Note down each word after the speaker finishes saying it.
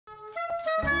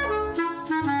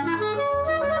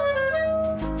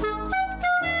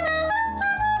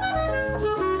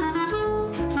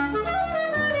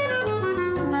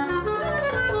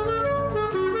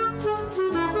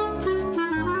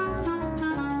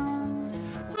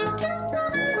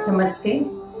Namaste.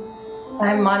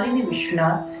 I am Nalini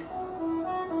Viswanath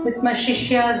with my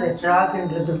Shishyas at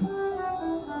RaagN'Rhythm.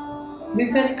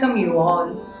 We welcome you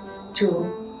all to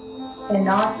an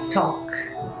art talk.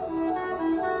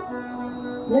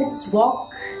 Let's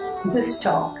walk this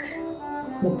talk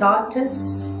with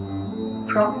artists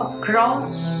from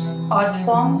across art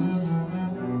forms,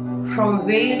 from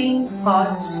varying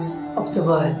parts of the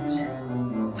world.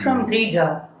 From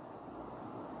Riga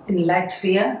in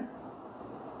Latvia,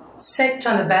 set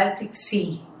on the Baltic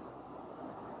Sea,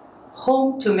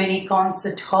 home to many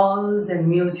concert halls and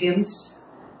museums,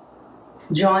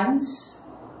 joins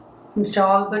Mr.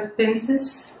 Albert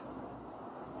Pincis,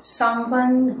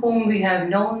 someone whom we have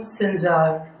known since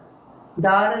our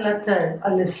Dar al-Athar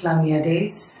al-Islamiyya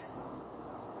days,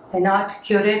 an art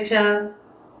curator,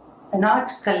 an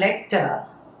art collector,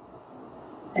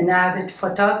 an avid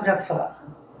photographer,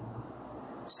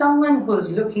 someone who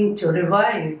is looking to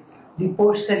revive the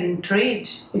porcelain trade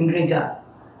in Riga.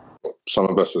 Some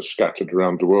of us are scattered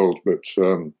around the world, but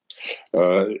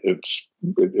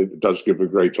it does give a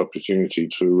great opportunity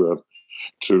to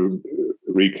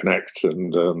reconnect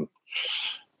and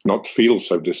not feel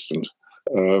so distant.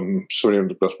 So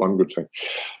that's one good thing.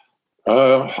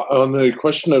 On the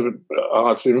question of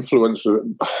art influence,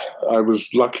 I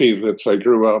was lucky that I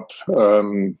grew up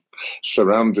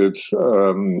surrounded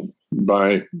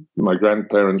by my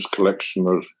grandparents' collection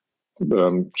of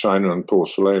china and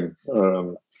porcelain.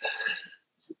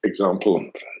 Example,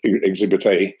 Exhibit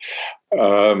A.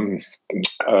 And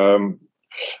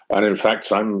in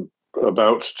fact, I'm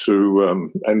about to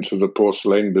enter the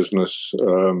porcelain business,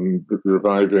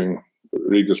 reviving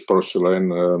Riga's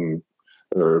Porcelain,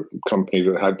 a company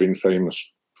that had been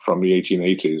famous from the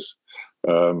 1880s.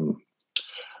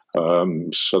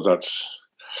 So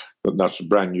that's a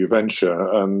brand new venture.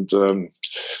 And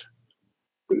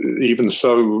even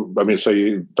so, I mean,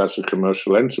 say that's a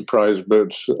commercial enterprise,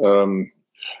 but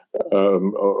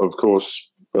of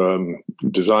course,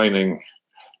 designing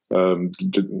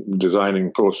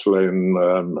porcelain,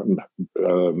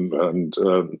 and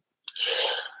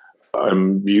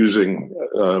I'm using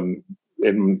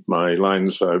in my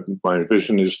lines. My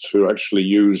vision is to actually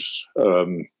use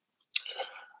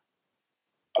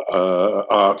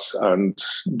art and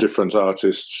different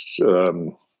artists'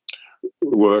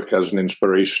 work as an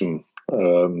inspiration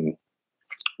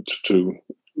to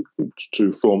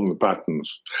form the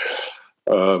patterns.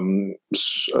 I mean,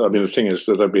 the thing is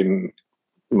that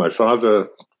my father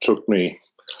took me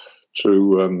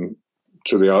to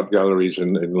the art galleries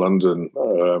in London,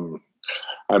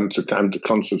 and to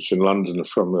concerts in London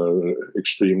from an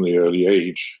extremely early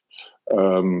age.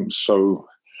 So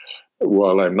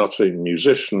while I'm not a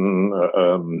musician,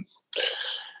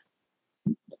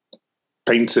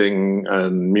 painting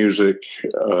and music,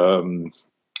 sort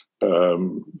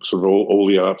of all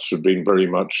the arts have been very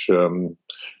much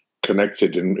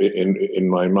connected in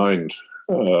my mind.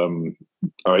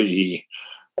 I.e.,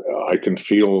 I can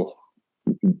feel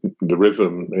the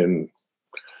rhythm in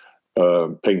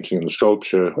painting and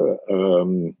sculpture,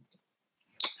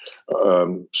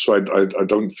 so I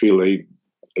don't feel a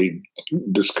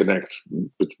disconnect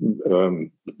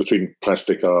between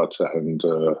plastic art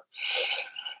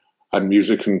and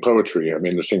music and poetry. I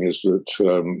mean, the thing is that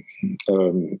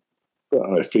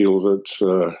I feel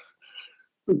that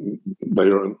they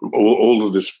are all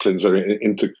the disciplines are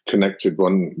interconnected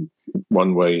one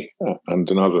way and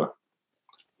another.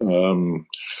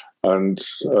 And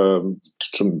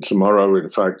tomorrow, in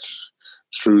fact,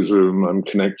 through Zoom, I'm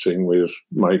connecting with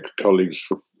my colleagues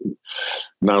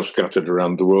now scattered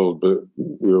around the world, but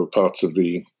we were part of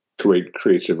the Kuwait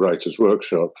Creative Writers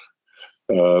Workshop.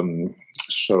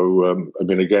 So, I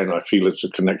mean, again, I feel it's a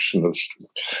connection of,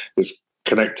 it's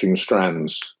connecting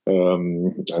strands. I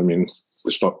mean,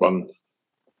 it's not one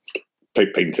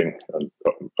painting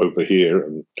over here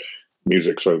and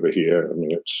music's over here. I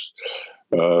mean, it's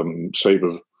save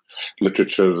of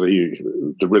literature,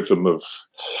 the rhythm of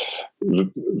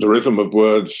the rhythm of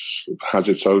words has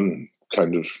its own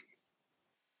kind of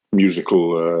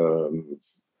musical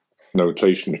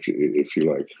notation, if you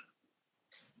like.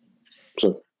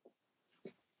 So.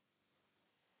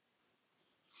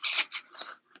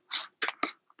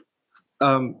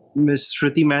 Ms.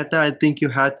 Shruti Mehta, I think you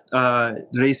had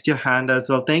raised your hand as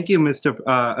well. Thank you,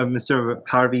 Mr.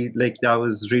 Harvey. Like, that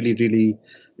was really, really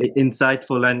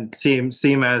insightful, and same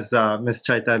as Ms.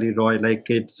 Chaitali Roy. Like,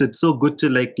 it's so good to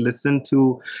like listen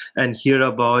to and hear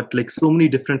about like so many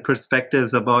different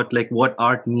perspectives about like what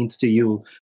art means to you.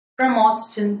 From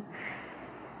Austin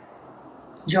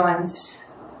joins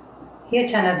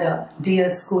yet another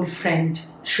dear school friend,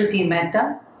 Shruti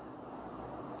Mehta.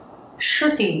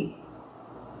 Shruti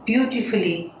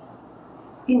beautifully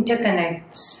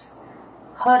interconnects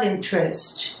her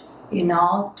interest in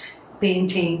art,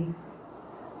 painting,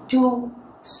 to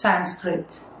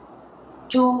Sanskrit,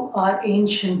 to our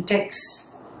ancient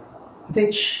texts,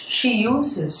 which she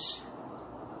uses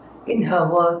in her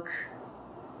work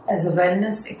as a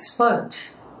wellness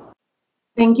expert.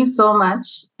 Thank you so much.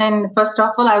 And first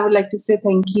of all, I would like to say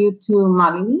thank you to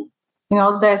Nalini and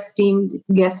all the esteemed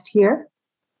guests here.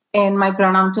 And my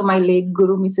pranam to my late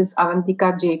guru, Mrs.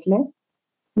 Avantika Jetle.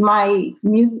 My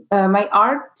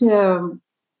art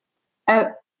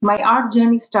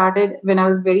journey started when I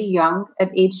was very young,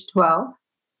 at age 12,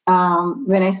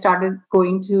 when I started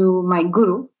going to my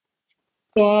guru.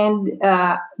 And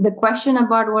the question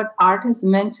about what art has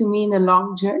meant to me in the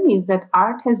long journey is that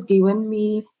art has given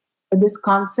me this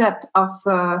concept of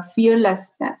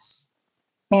fearlessness,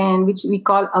 and which we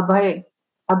call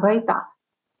abhayta.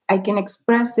 I can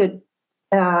express it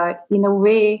in a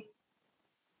way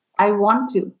I want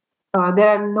to. There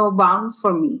are no bounds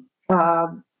for me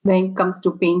when it comes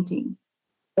to painting.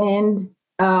 And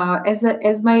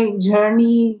as my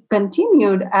journey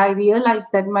continued, I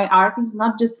realized that my art is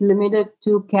not just limited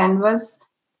to canvas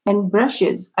and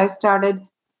brushes. I started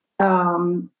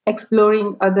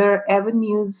exploring other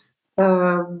avenues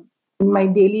in my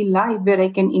daily life where I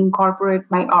can incorporate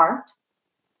my art.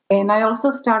 And I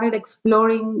also started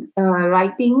exploring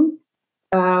writing.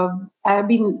 I've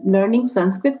been learning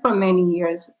Sanskrit for many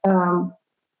years.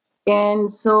 And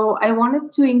so I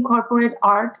wanted to incorporate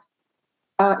art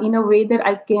in a way that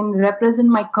I can represent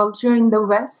my culture in the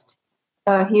West,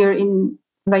 here in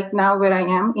right now where I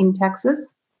am in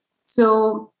Texas.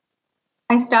 So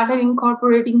I started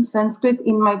incorporating Sanskrit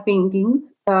in my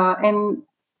paintings, and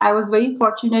I was very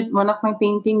fortunate. One of my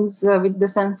paintings with the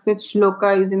Sanskrit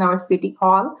shloka is in our city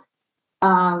hall,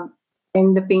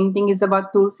 and the painting is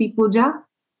about Tulsi Puja.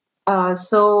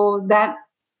 So that,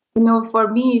 for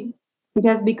me, it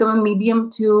has become a medium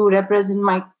to represent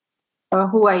my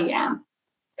who I am.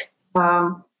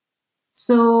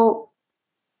 So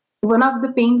one of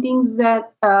the paintings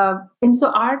that, and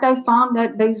so art, I found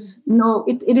that there's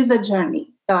it is a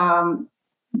journey. The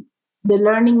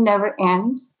learning never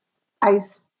ends.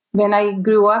 When I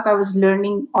grew up, I was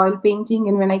learning oil painting,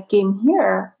 and when I came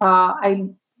here, I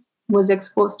was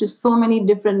exposed to so many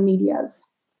different medias,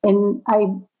 and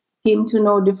I came to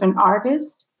know different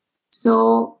artists.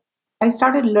 So I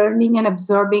started learning and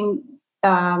absorbing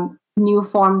new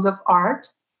forms of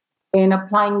art and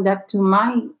applying that to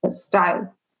my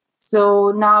style.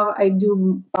 So now I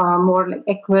do more like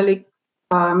acrylic,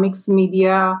 mixed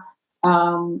media,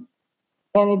 and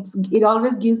it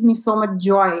always gives me so much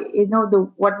joy.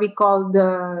 What we call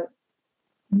the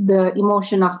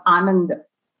emotion of ananda.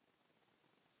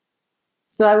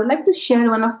 So I would like to share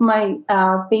one of my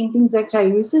paintings that I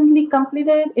recently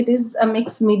completed. It is a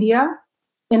mixed media,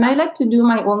 and I like to do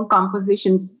my own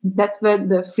compositions. That's where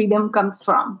the freedom comes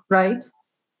from, right?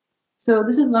 So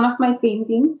this is one of my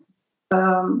paintings.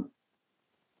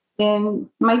 And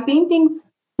my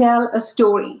paintings tell a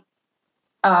story.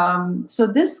 So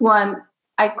this one,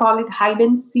 I call it hide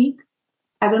and seek.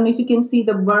 I don't know if you can see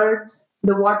the birds,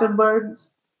 the water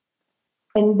birds.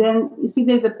 And then you see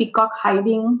there's a peacock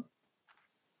hiding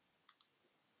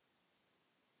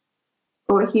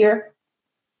over here.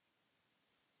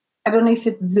 I don't know if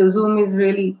the zoom is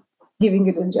really giving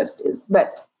it a justice,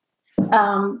 but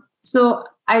so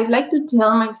I like to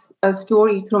tell my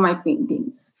story through my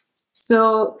paintings.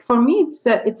 So for me,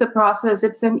 it's a process.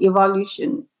 It's an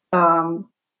evolution of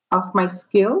my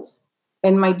skills,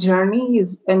 and my journey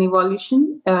is an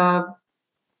evolution.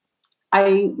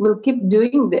 I will keep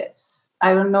doing this.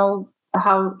 I don't know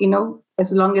how,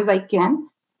 as long as I can.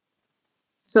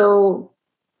 So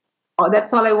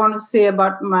that's all I want to say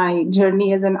about my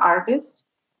journey as an artist.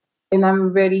 And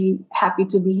I'm very happy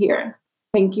to be here.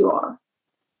 Thank you all.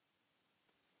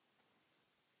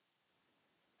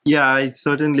 Yeah, I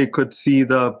certainly could see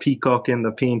the peacock in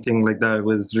the painting. Like that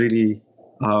was really,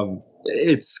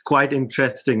 it's quite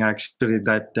interesting actually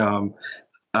that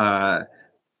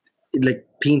like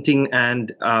painting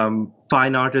and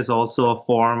fine art is also a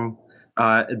form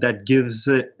that gives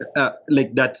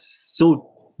like that's so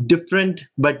different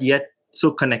but yet so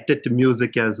connected to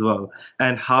music as well,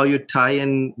 and how you tie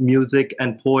in music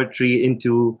and poetry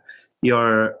into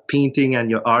your painting and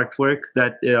your artwork,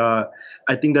 that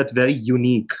I think that's very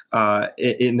unique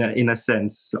in a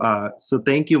sense. So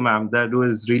thank you, ma'am. That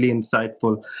was really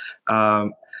insightful.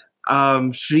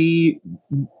 Shri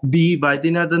B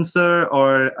Vaidyanathan sir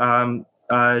or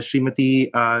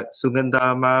Srimati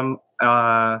Sugandha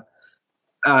ma'am,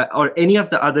 or any of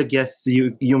the other guests,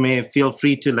 you may feel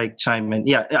free to like chime in.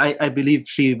 Yeah, I believe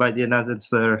Shri Vaidyanathan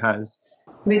sir has.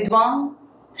 Vidwan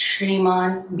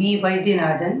Shriman B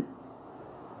Vaidyanathan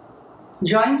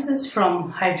joins us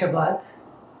from Hyderabad.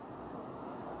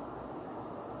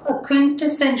 A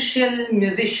quintessential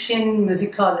musician,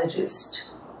 musicologist,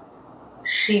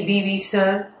 Shri B.V.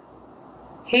 Sir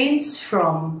hails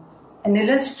from an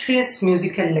illustrious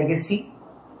musical legacy,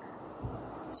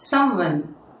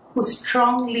 someone who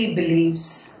strongly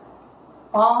believes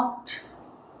art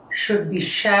should be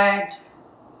shared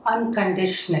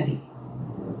unconditionally.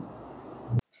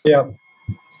 Yeah,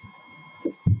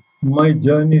 my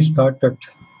journey started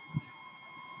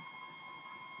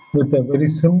with a very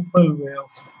simple way of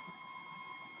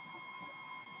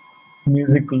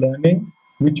music learning,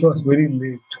 which was very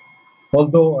late.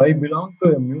 Although I belong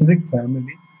to a music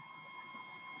family,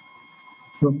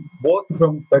 both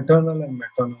from paternal and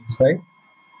maternal side,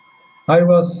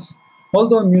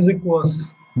 although music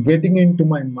was getting into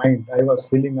my mind, I was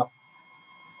filling up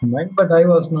mind, but I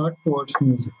was not towards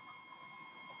music.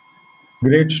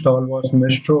 Great stalwarts,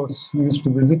 maestros used to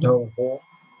visit our home.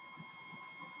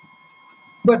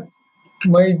 But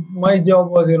my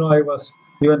job was, I was,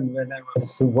 even when I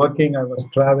was working, I was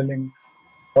traveling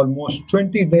almost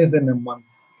 20 days in a month.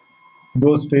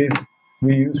 Those days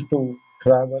we used to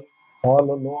travel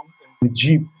all alone in the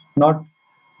jeep, not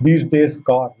these days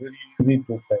car, very easy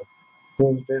to drive.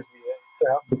 Those days we had to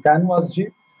have the canvas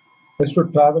jeep. I used to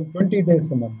travel 20 days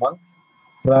in a month.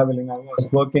 Traveling, I was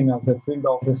working as a field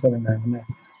officer in an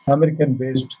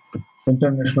American-based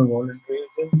international voluntary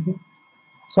agency.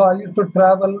 So I used to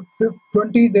travel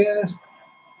 20 days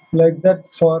like that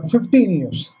for 15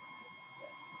 years,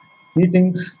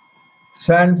 eating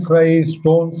sand fry,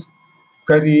 stones,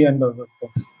 curry, and other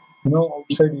things.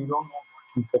 Outside you don't know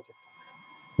what you get.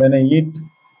 When I eat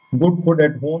good food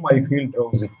at home, I feel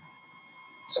drowsy.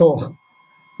 So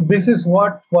this is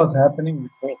what was happening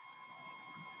with me.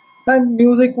 And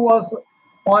music was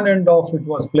on and off. It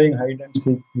was playing hide and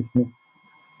seek with me.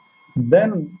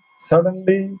 Then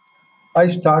suddenly I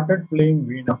started playing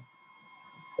veena,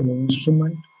 an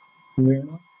instrument,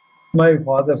 veena. My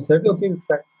father said, okay,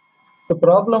 try. The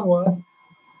problem was,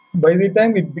 by the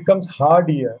time it becomes hard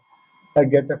here, I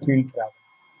get a field travel.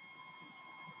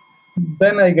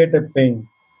 Then I get a pain.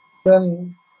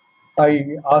 Then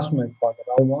I asked my father,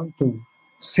 I want to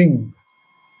sing.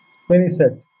 Then he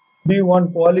said, do you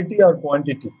want quality or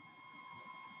quantity?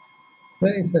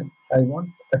 Then he said, I want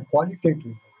a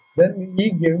qualitative. Then he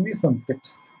gave me some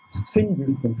tips. Sing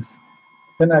these things.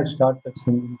 Then I started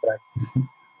singing, practicing.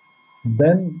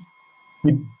 Then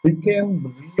it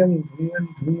became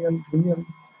real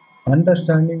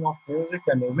understanding of music,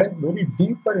 and I went very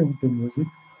deeper into music.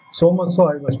 So much so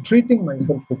I was treating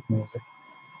myself with music.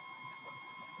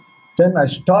 Then I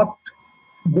stopped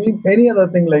doing any other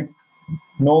thing, like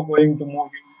no going to movie,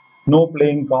 no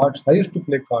playing cards. I used to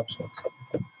play cards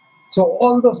also. So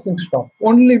all those things stopped.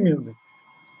 Only music.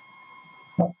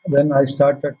 Then I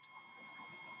started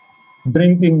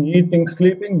drinking, eating,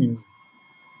 sleeping, music.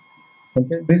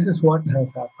 Okay, this is what has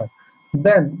happened.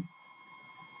 Then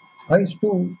I used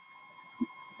to,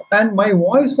 and my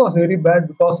voice was very bad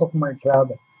because of my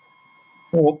travel.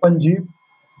 Open jeep,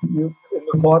 in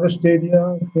the forest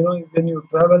areas, when you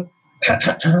travel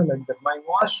like that. My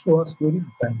voice was very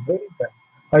bad, very bad.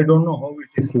 I don't know how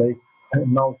it is like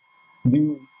now. Do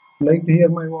you like to hear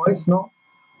my voice now?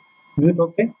 Is it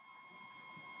okay?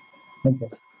 Okay.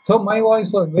 So my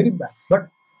voice was very bad, but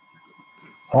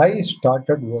I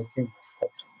started working.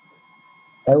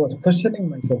 I was questioning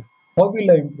myself, how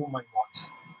will I improve my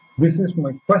voice? This is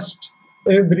my quest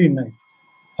every night.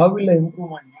 How will I improve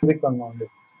my musical knowledge?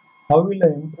 How will I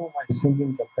improve my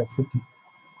singing capacity?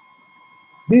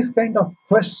 These kind of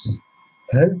quests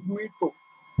help me to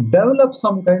develop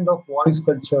some kind of voice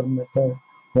culture method,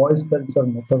 voice culture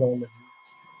methodology.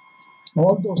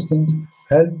 All those things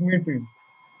help me to improve.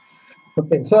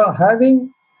 Okay, so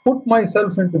having put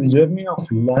myself into the journey of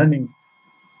learning,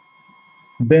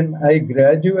 then I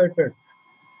graduated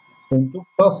into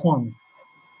performing.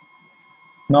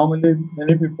 Normally,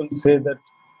 many people say that,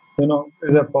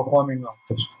 is a performing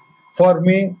artist. For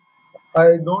me,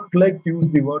 I don't like to use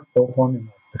the word performing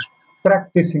artist,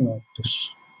 practicing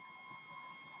artist.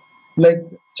 Like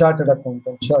chartered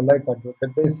accountant, like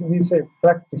advocate, we say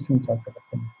practicing chartered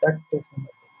accountant, practicing,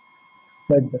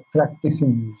 like the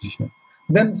practicing musician.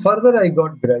 Then further I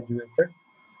got graduated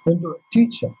into a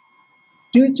teacher.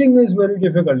 Teaching is very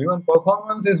difficult, even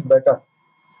performance is better.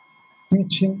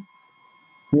 Teaching,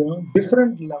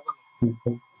 different level of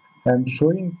people and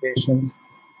showing patience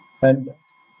and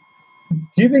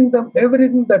giving them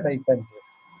everything that I can give.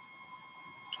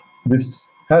 This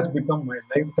has become my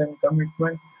lifetime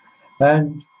commitment,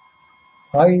 and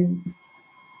I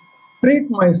treat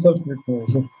myself with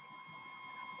music.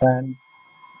 And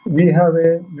we have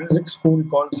a music school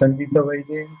called Sangeeta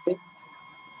Vaijayanti.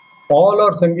 All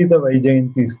are Sangeeta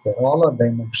Vaijayantis there. All are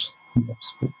diamonds in that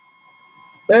school.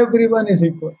 Everyone is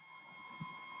equal.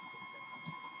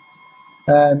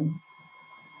 And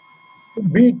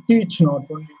we teach not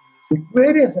only music,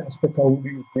 various aspects. How do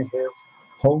you behave?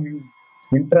 How you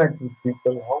interact with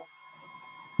people? How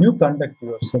you conduct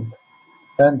yourself?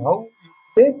 And how you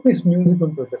take this music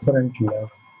into a different level.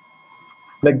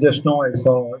 Like just now I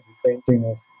saw the painting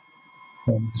of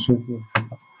Shruti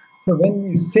Mehta. So when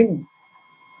we sing,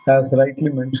 as rightly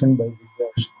mentioned by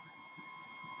Vignesh,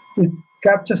 it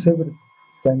captures everything.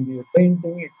 It can be a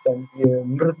painting, it can be a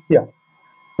nritya.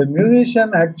 The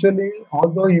musician actually,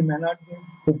 although he may not be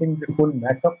putting the full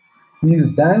makeup, he is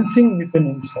dancing within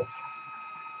himself.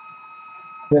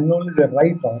 Then only the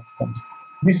right art comes.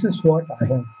 This is what I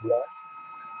have learned.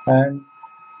 And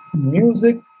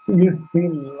music is the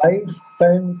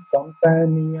lifetime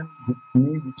companion with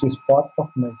me, which is part of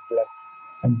my blood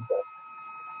and birth.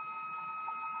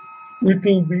 It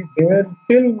will be there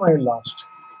till my last.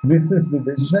 This is the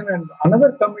decision. And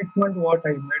another commitment what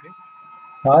I made is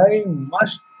I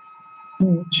must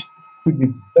teach to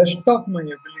the best of my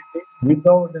ability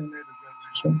without any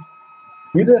reservation,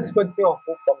 irrespective of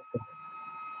who comes to me.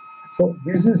 So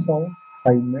this is how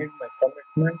I made my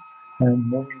commitment and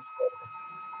moving forward.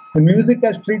 The music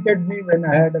has treated me when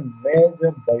I had a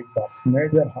major bypass,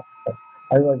 major heart attack.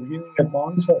 I was giving a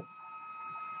concert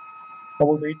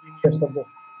about 18 years ago,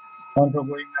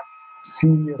 undergoing a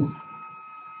serious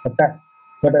attack.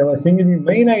 But I was singing the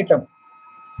main item.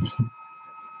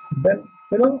 Then,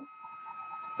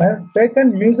 I have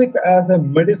taken music as a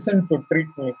medicine to treat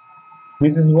me.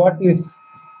 This is what is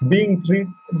being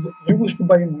used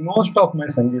by most of my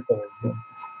Sangeeta Vaidyas.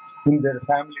 In their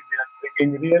family, they are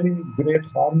bringing really great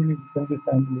harmony within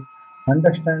the family,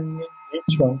 understanding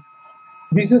each one.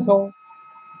 This is how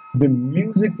the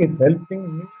music is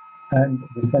helping me and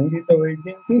the Sangeeta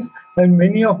Vaidyas and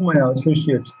many of my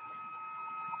associates.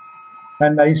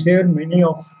 And I share many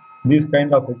of these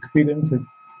kind of experiences with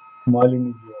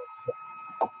Malini ji also.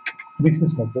 This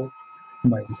is about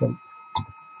myself.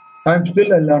 I am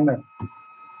still a learner.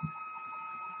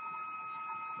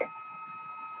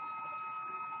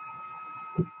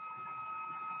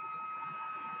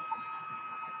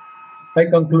 I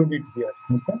conclude it here.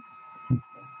 Okay?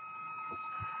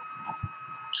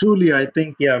 Truly, I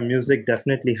think, yeah, music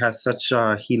definitely has such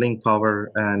healing power,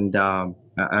 and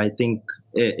I think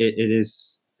it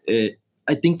is.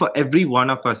 I think for every one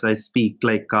of us, I speak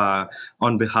like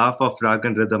on behalf of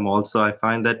Raag'N'Rhythm. Also, I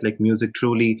find that like music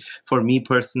truly, for me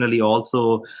personally,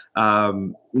 also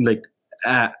like.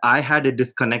 I had a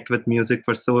disconnect with music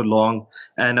for so long,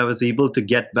 and I was able to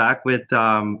get back with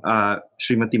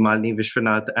Srimati Malini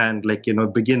Viswanath and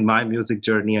begin my music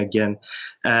journey again.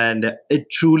 And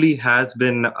it truly has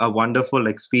been a wonderful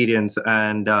experience,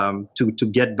 and to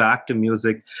get back to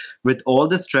music with all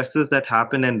the stresses that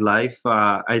happen in life.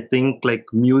 I think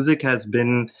like music has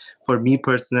been, for me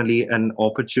personally, an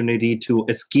opportunity to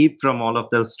escape from all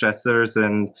of those stressors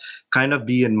and kind of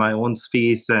be in my own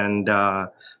space and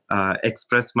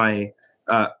express my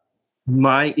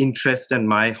interest and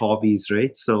my hobbies,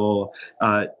 right? So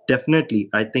definitely,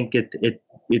 I think it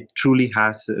truly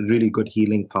has a really good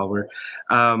healing power.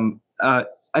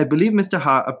 I believe Mr.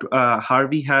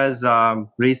 Harvey has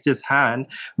raised his hand,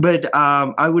 but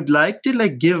I would like to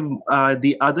give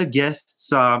the other guests,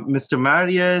 Mr.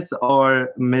 Marius or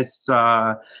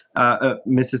Mrs.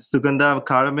 Sugandha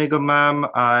Kalamegham, ma'am,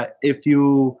 if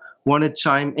you want to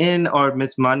chime in, or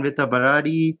Miss Manvita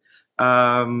Baradi.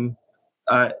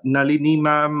 Nalini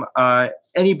ma'am,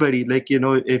 anybody,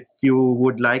 if you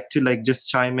would like to just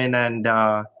chime in and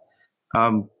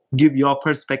give your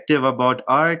perspective about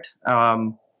art.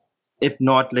 If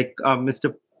not,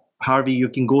 Mr. Harvey, you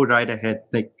can go right ahead.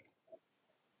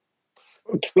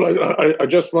 Well, I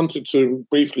just wanted to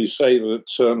briefly say that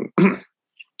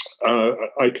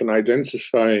I can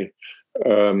identify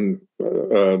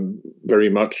very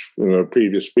much from a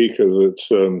previous speaker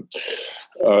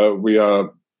that we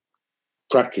are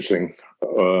practicing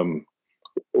all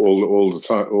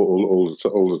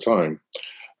the time,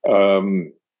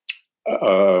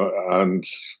 and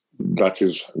that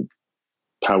is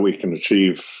how we can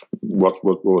achieve what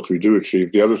we do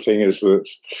achieve. The other thing is that,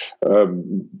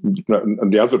 and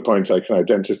the other point I can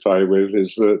identify with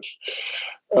is that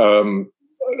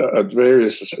at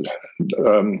various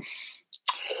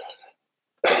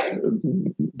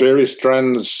various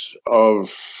strands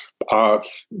of art,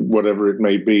 whatever it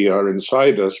may be, are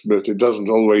inside us, but it doesn't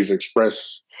always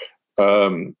express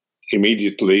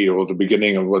immediately or the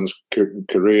beginning of one's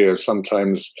career.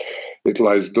 Sometimes it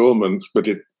lies dormant, but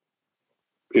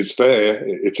it's there,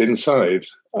 it's inside,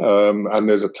 and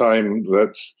there's a time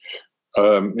that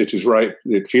it is right,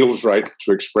 it feels right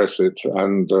to express it,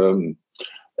 and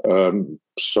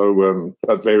so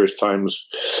at various times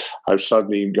I've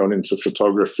suddenly gone into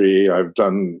photography. I've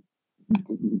done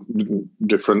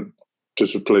different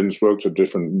disciplines, worked at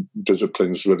different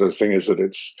disciplines, but the thing is that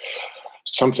it's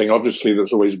something obviously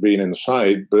that's always been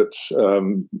inside, but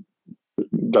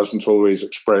doesn't always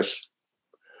express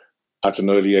at an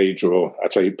early age or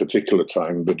at a particular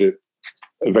time, but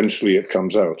eventually it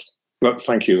comes out. But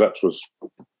thank you. That was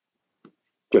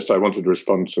just, I wanted to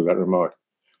respond to that remark.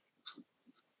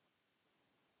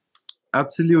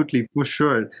 Absolutely, for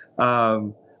sure.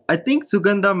 I think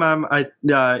Sugandha ma'am,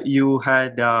 you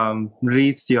had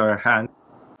raised your hand.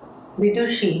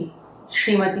 Vidushi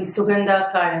Srimati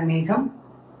Sugandha Kalamegham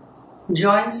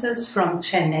joins us from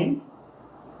Chennai.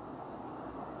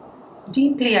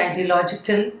 Deeply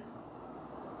ideological,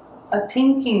 a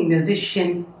thinking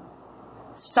musician,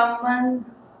 someone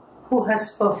who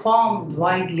has performed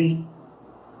widely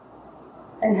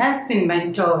and has been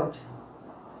mentored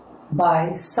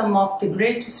by some of the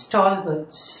greatest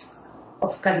stalwarts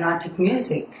of Carnatic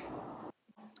music.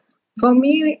 For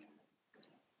me,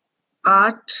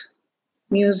 art,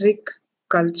 music,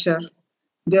 culture,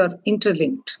 they are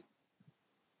interlinked.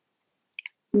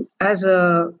 As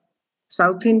a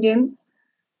South Indian,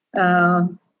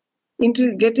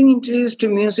 getting introduced to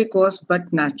music was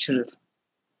but natural.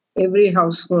 Every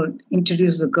household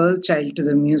introduced the girl child to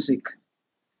the music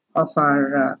of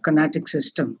our Carnatic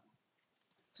system.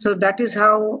 So that is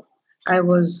how I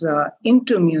was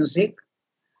into music.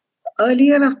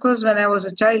 Earlier, of course, when I was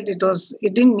a child, it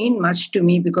didn't mean much to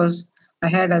me because I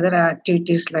had other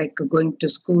activities like going to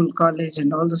school, college,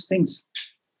 and all those things.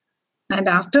 And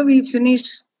after we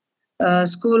finished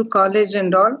school, college,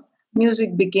 and all,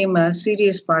 music became a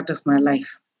serious part of my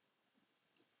life.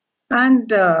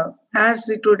 And as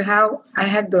it would have, I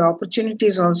had the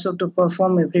opportunities also to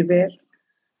perform everywhere.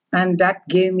 And that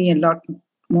gave me a lot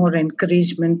more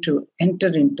encouragement to enter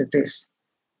into this.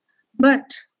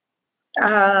 But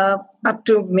up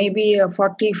to maybe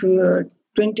 40,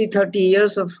 20, 30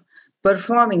 years of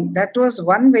performing, that was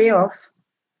one way of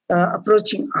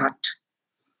approaching art.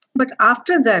 But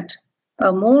after that,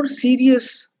 a more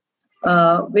serious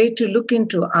way to look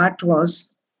into art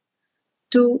was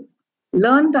to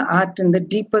learn the art in the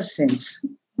deeper sense.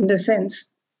 In the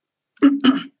sense,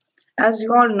 as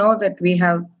you all know that we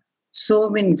have so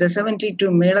many, the 72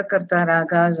 Melakarta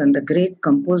ragas and the great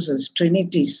composers,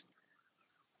 trinities.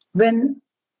 When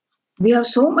we have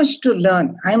so much to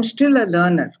learn, I am still a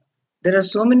learner. There are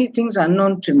so many things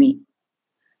unknown to me,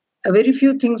 very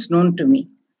few things known to me.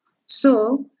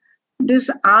 So this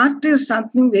art is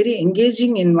something very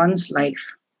engaging in one's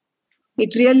life.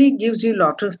 It really gives you a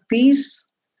lot of peace,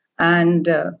 and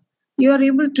you are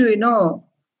able to,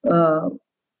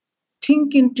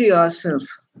 think into yourself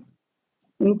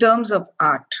in terms of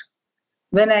art.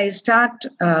 When I start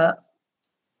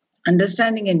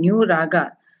understanding a new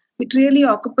raga, it really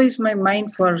occupies my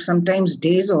mind for sometimes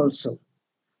days also.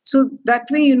 So that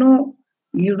way, you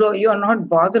are not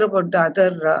bothered about the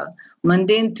other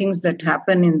mundane things that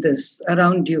happen in this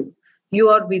around you. You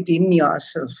are within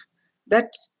yourself.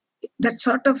 That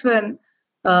sort of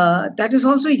that is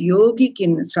also yogic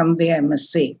in some way, I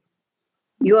must say.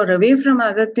 You are away from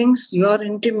other things. You are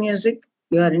into music.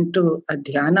 You are into a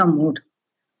dhyana mood.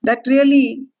 That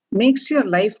really makes your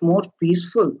life more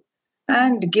peaceful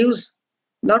and gives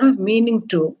a lot of meaning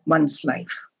to one's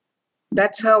life.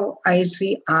 That's how I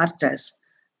see art as.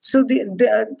 So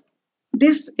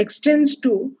this extends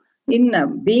to, in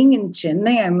being in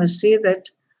Chennai, I must say that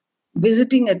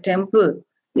visiting a temple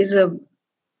is a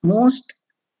most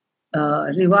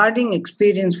rewarding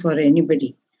experience for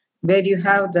anybody, where you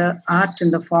have the art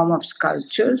in the form of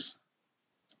sculptures,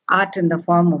 art in the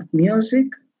form of music,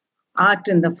 art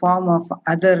in the form of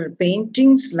other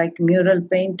paintings like mural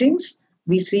paintings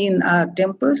we see in our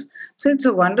temples. So it's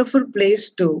a wonderful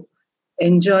place to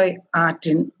enjoy art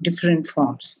in different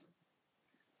forms.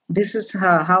 This is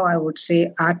how I would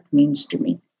say art means to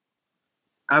me.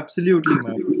 Absolutely,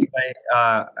 ma'am.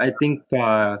 I think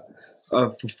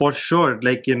for sure,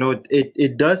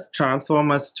 it does transform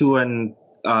us to an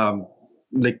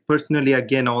personally,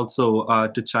 again, also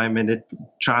to chime in, it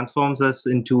transforms us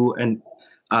into an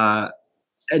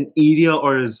area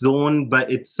or a zone by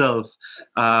itself,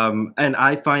 and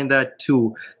I find that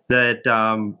too. that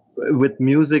with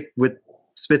music, with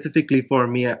specifically for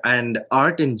me and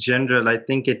art in general, I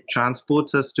think it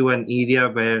transports us to an area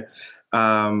where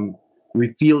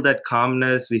we feel that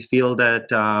calmness, we feel that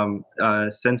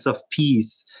sense of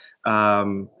peace.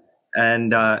 So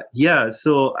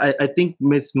I think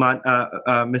Mrs.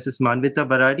 Manvita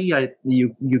Baradi,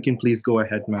 you can please go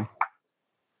ahead, ma'am.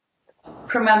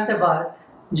 From Ahmedabad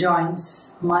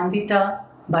joins Manvita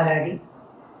Baradi,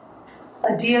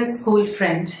 a dear school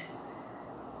friend.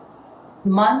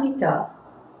 Manvita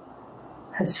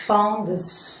has found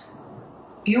this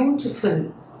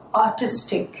beautiful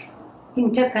artistic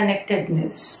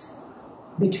interconnectedness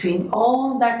between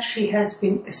all that she has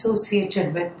been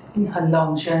associated with in her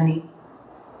long journey.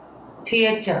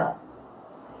 Theatre,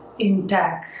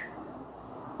 intact,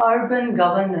 urban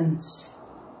governance,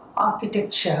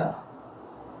 architecture,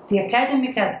 the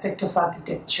academic aspect of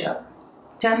architecture,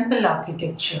 temple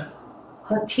architecture,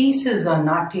 her thesis on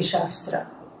Natya Shastra.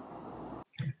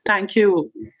 Thank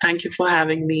you. Thank you for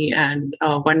having me, and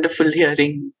wonderful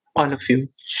hearing all of you.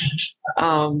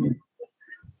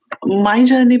 My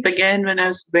journey began when I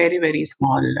was very, very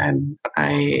small.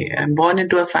 I am born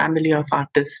into a family of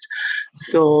artists.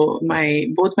 So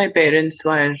both my parents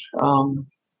were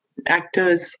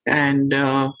actors and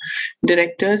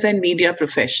directors and media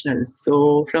professionals.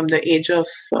 So from the age of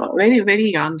very, very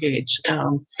young age.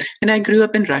 And I grew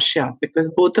up in Russia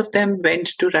because both of them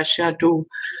went to Russia to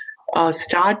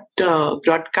start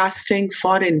broadcasting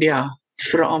for India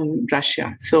from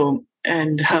Russia. So,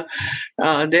 and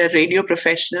they're radio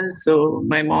professionals. So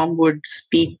my mom would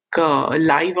speak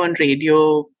live on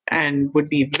radio and would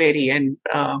be and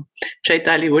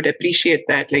Chaitali would appreciate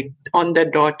that, like on the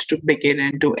dot to begin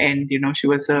and to end. You know, she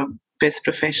was a best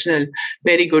professional,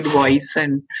 very good voice,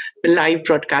 and live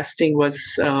broadcasting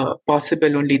was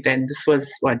possible only then. This was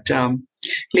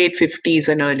late 50s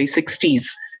and early 60s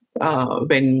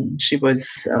when she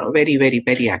was very, very,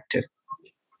 very active.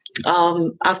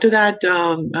 After that,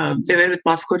 they were with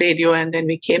Moscow Radio, and then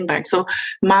we came back. So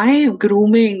my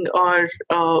grooming,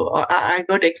 I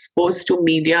got exposed to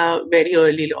media very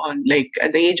early on. Like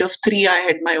at the age of 3, I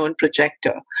had my own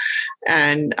projector,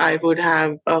 and I would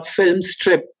have a film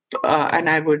strip, and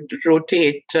I would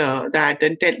rotate that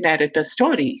and narrate a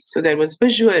story. So there was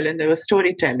visual and there was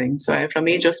storytelling. So from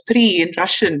age of 3 in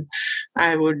Russian,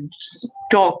 I would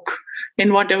talk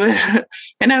in whatever,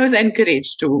 and I was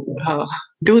encouraged to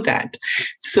do that.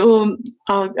 So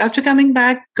after coming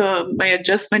back, my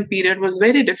adjustment period was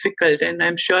very difficult, and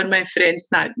I'm sure my friends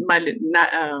Nalini,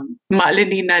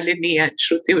 Nalini and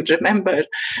Shruti would remember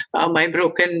my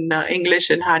broken English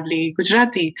and hardly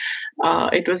Gujarati.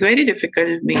 It was very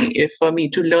difficult for me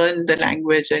to learn the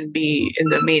language and be in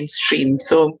the mainstream.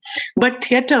 So, but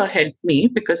theatre helped me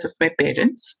because of my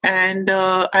parents, and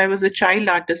I was a child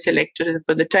artist selector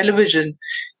for the television,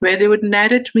 where they would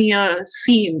narrate me a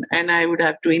scene and I would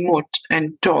have to emote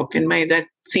and talk, and that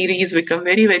series became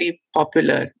very, very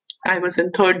popular. I was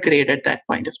in 3rd grade at that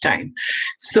point of time.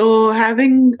 So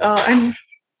and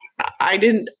I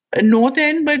didn't know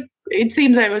then, but it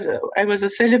seems I was a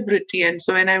celebrity, and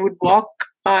so when I would walk,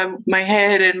 my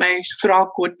hair and my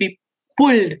frock would be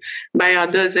pulled by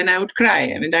others and I would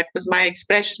cry. I mean, that was my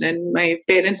expression, and my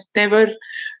parents never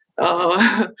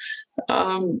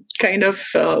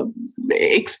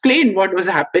explained what was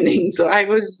happening. So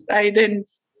I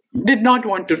did not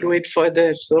want to do it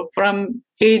further. So from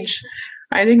age,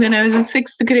 I think when I was in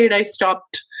 6th grade, I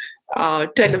stopped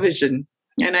television,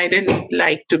 and I didn't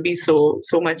like to be so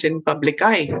much in public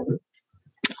eye.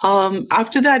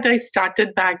 After that, I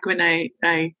started back when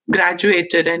I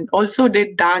graduated, and also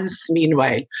did dance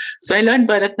meanwhile. So I learned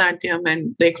Bharatnatyam,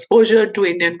 and the exposure to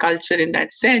Indian culture in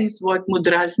that sense, what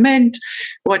mudras meant,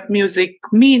 what music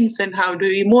means, and how to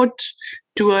emote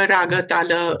to a raga,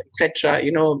 tala, etc.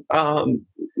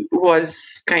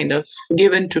 Was kind of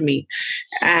given to me,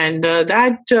 and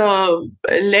that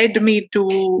led me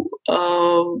to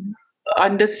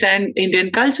understand Indian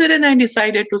culture, and I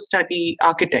decided to study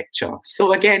architecture.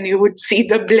 So again, you would see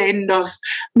the blend of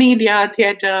media,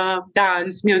 theatre,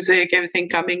 dance, music, everything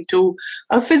coming to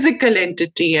a physical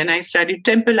entity. And I studied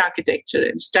temple architecture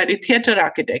and studied theatre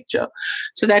architecture.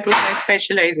 So that was my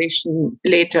specialization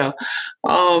later.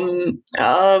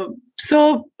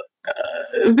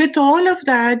 With all of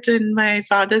that, and my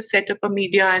father set up a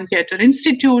media and theatre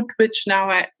institute, which now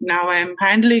I'm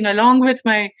handling along with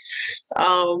my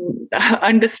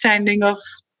understanding of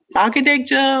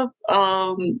architecture,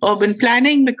 urban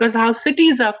planning, because how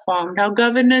cities are formed, how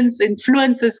governance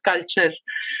influences culture.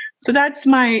 So that's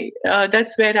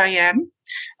where I am.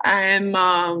 I am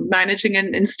managing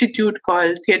an institute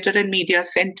called Theatre and Media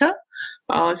Center,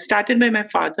 started by my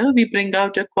father. We bring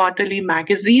out a quarterly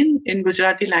magazine in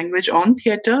Gujarati language on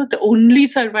theatre, the only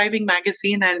surviving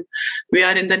magazine, and we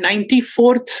are in the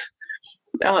 94th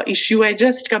issue I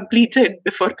just completed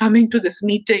before coming to this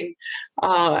meeting,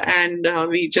 and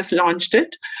we just launched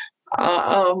it.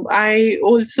 I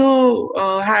also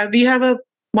we have a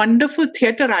wonderful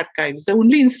theatre archives, the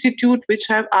only institute which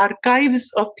have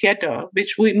archives of theatre,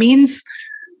 which means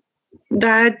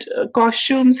that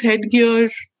costumes, headgear,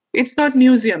 it's not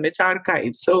museum, it's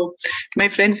archives. So my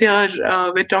friends here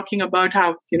were talking about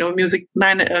how, museum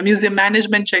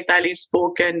management, Chaitali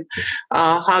spoke, and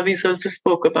Harvey's also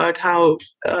spoke about how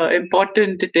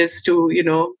important it is to,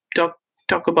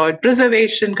 talk about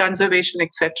preservation, conservation,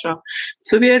 etc.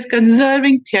 So we are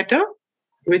conserving theatre,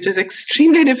 which is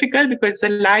extremely difficult because it's a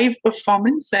live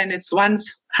performance and it's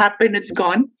once happened, it's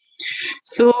gone.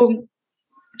 So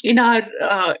in our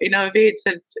way, it's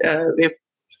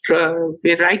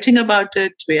we're writing about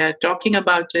it, we are talking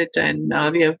about it, and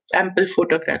we have ample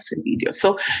photographs and videos.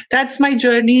 So that's my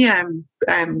journey. I'm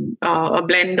a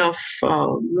blend of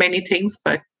many things,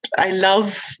 but I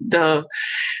love the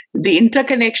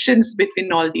interconnections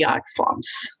between all the art forms.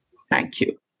 Thank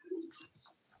you.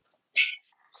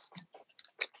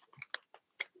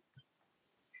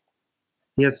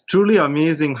 Yes, truly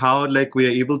amazing how we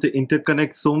are able to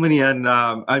interconnect so many. And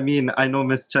I know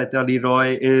Miss Chaitali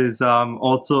Roy is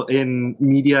also in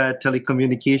media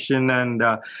telecommunication, and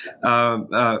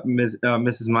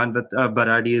Mrs. Manvita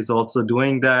Baradi is also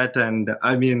doing that. And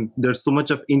there's so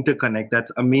much of interconnect.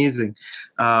 That's amazing.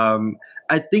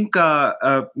 I think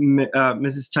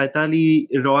Mrs. Chaitali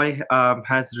Roy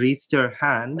has raised her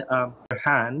hand.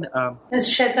 Ms.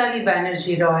 Chaitali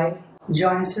Banerjee Roy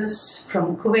joins us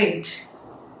from Kuwait.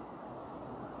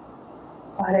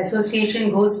 Our association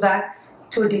goes back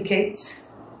 2 decades.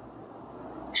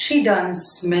 She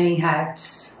dons many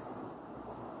hats.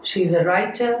 She's a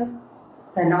writer,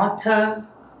 an author,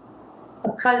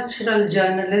 a cultural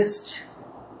journalist,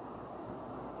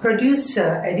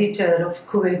 producer, editor of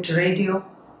Kuwait Radio.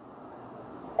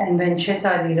 And when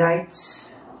Chaitali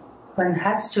writes, one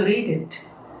has to read it.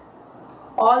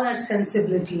 All her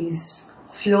sensibilities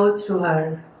flow through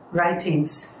her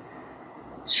writings.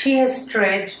 She has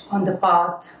tread on the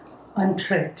path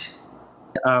untread.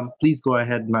 Please go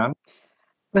ahead, ma'am.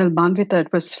 Well, Manvita,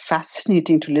 it was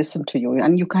fascinating to listen to you,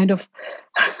 and you kind of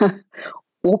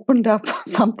opened up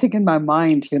something in my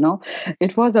mind,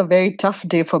 It was a very tough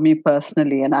day for me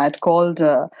personally, and I had called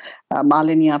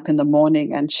Malini up in the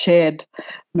morning and shared,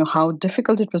 how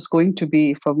difficult it was going to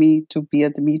be for me to be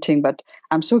at the meeting, but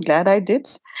I'm so glad I did.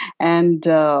 And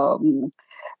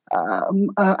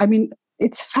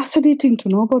it's fascinating to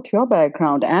know about your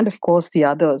background and, of course, the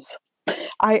others.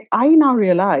 I now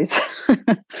realize,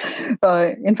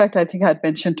 in fact, I think I had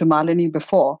mentioned to Malini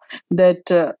before,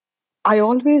 that I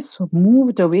always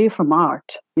moved away from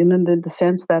art, in the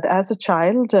sense that as a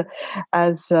child,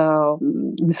 as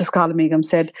Mrs. Kalamegham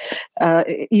said,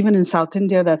 even in South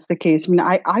India, that's the case.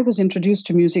 I was introduced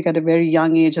to music at a very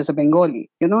young age as a Bengali,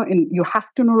 and you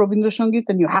have to know Rabindra Sangeet,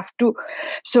 and you have to.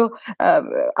 So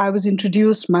I was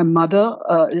introduced, my mother,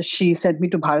 she sent me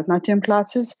to Bharatanatyam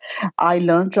classes. I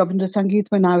learned Rabindra Sangeet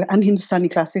and Hindustani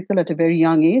classical at a very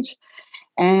young age.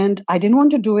 And I didn't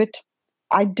want to do it.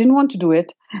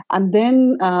 And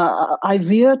then I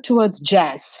veered towards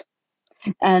jazz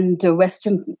and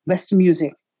Western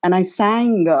music. And I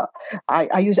sang.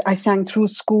 I sang through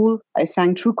school, I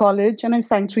sang through college, and I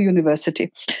sang through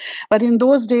university. But in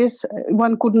those days,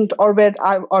 one couldn't, or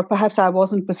perhaps I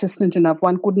wasn't persistent enough.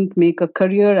 One couldn't make a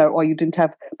career, or you didn't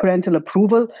have parental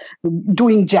approval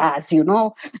doing jazz,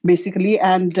 basically.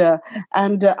 And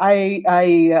I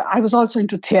was also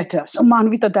into theatre. So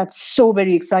Manvita, that's so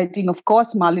very exciting. Of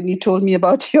course, Malini told me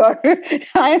about your.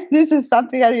 This is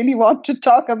something I really want to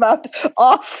talk about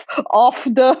off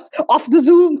the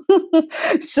Zoom.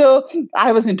 So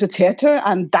I was into theatre,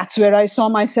 and that's where I saw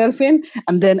myself in.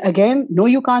 And then again, no,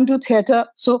 you can't do theatre.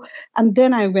 So, and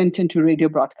then I went into radio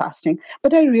broadcasting.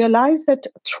 But I realized that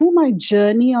through my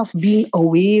journey of being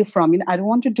away from, I don't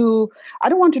want to do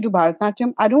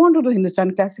Bharatanatyam. I don't want to do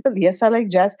Hindustani classical. Yes, I like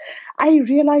jazz. I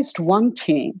realized one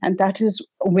thing, and that is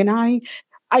when I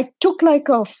took like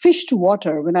a fish to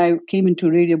water when I came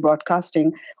into radio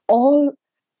broadcasting, all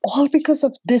because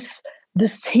of this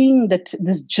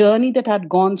journey that I'd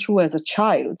gone through as a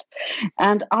child.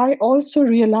 And I also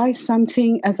realized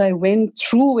something as I went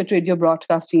through with radio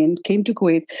broadcasting and came to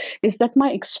Kuwait, is that my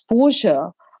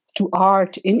exposure to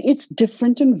art in its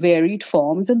different and varied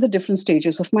forms in the different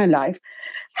stages of my life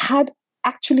had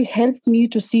actually helped me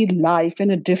to see life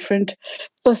in a different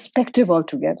perspective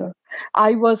altogether.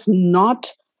 I was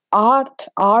not art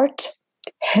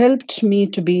helped me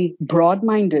to be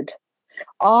broad-minded.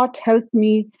 Art helped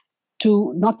me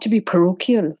to not to be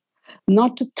parochial,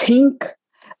 not to think,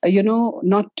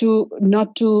 not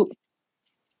to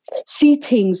see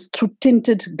things through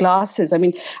tinted glasses. I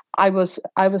mean, I was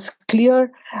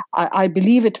clear. I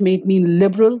believe it made me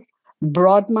liberal,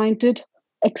 broad-minded,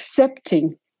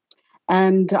 accepting,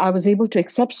 and I was able to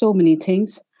accept so many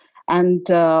things and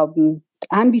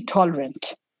be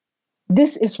tolerant.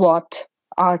 This is what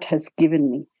art has given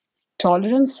me: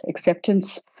 tolerance,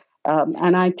 acceptance,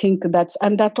 and I think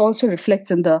that also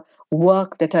reflects in the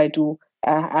work that I do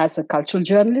as a cultural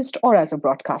journalist or as a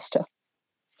broadcaster.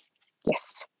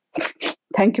 Yes.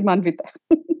 Thank you, Manvita.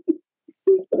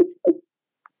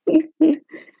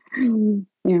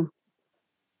 Yeah.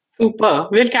 Super.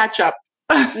 We'll catch up.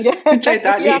 Yeah,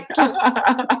 Chaitali. we have to.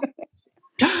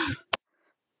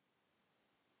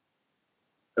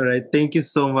 All right, thank you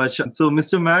so much. So,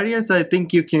 Mr. Marius, I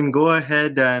think you can go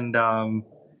ahead and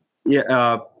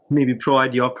maybe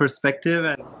provide your perspective.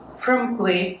 And from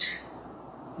Kuwait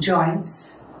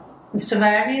joins Mr.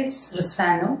 Marius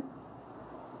Rusanu,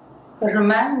 a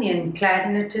Romanian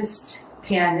clarinetist,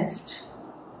 pianist,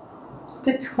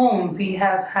 with whom we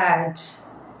have had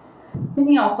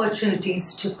many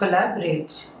opportunities to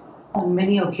collaborate on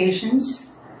many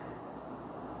occasions.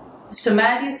 Mr.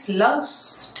 Marius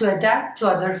loves to adapt to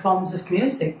other forms of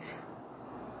music,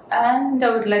 and I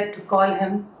would like to call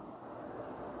him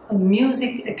a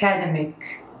music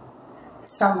academic,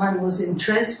 someone who's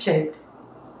interested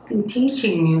in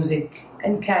teaching music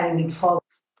and carrying it forward.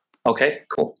 Okay,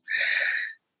 cool.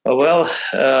 Well,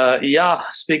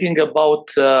 speaking about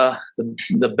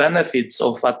the benefits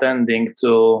of attending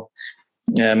to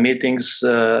meetings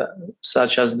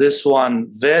such as this one,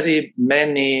 very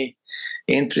many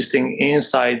interesting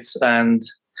insights, and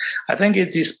I think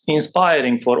it is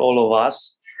inspiring for all of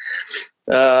us.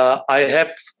 I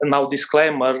have now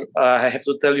disclaimer, I have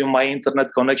to tell you my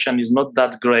internet connection is not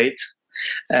that great,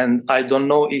 and I don't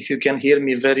know if you can hear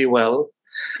me very well.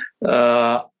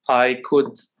 I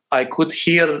could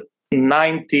hear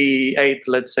 98,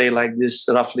 let's say like this,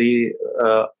 roughly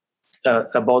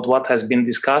about what has been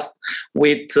discussed,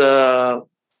 with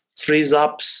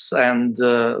freeze-ups and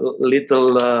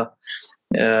little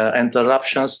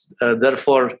interruptions.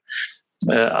 Therefore,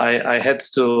 I had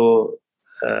to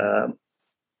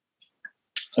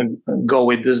go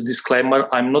with this disclaimer.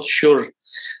 I'm not sure.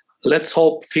 Let's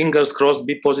hope, fingers crossed,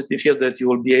 be positive here, that you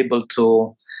will be able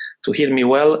to hear me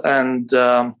well and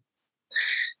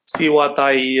see what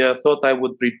I thought I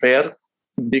would prepare.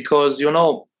 Because, you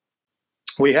know,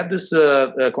 we had this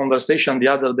conversation the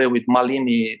other day with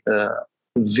Nalini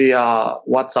via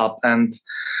WhatsApp, and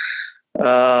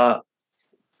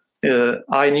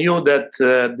I knew that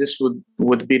this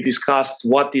would be discussed.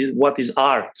 What is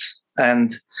art?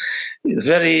 And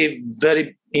very,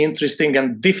 very interesting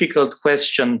and difficult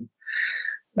question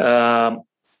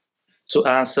to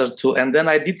answer to. And then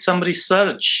I did some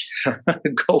research.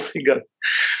 Go figure.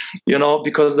 You know,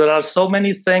 because there are so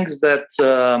many things that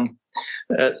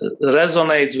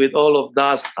resonates with all of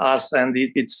us, and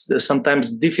it's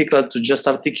sometimes difficult to just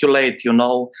articulate. You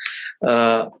know.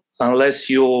 Unless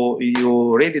you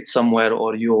read it somewhere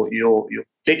or you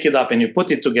pick it up and you put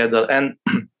it together. And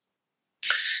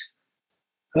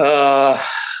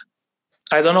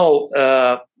I don't know,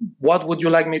 what would you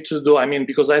like me to do? I mean,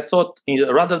 because I thought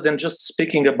rather than just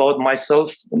speaking about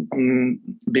myself,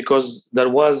 because there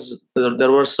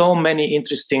were so many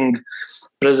interesting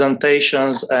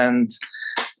presentations and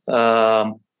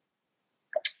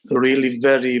really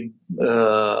very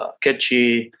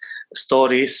catchy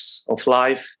stories of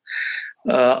life.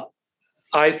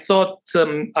 I thought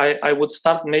I would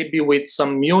start maybe with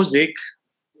some music,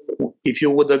 if you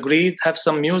would agree, have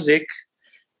some music,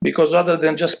 because rather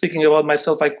than just speaking about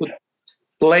myself, I could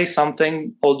play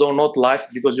something, although not live,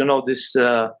 because, you know, these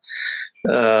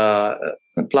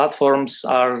platforms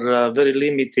are very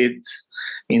limited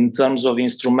in terms of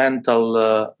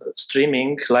instrumental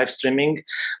streaming, live streaming.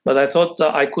 But I thought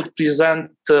I could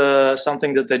present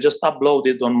something that I just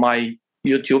uploaded on my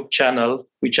YouTube channel,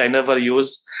 which I never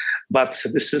use, but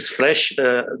this is fresh,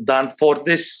 done for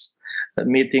this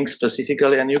meeting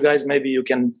specifically, and you guys, maybe you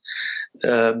can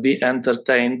be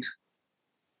entertained.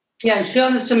 Yeah, sure,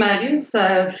 Mr. Marius.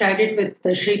 I've shared it with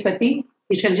Sripathi.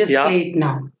 We shall just play it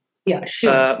now. Yeah,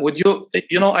 sure. Would you?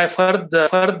 You know, I've heard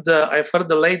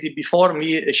the lady before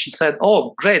me. She said,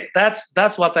 "Oh, great!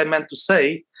 That's what I meant to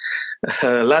say."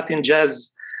 Latin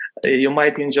jazz. You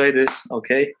might enjoy this.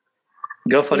 Okay.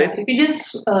 Go for it. If you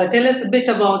just tell us a bit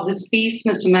about this piece,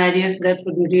 Mr. Marius, that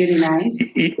would be really nice.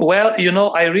 Well,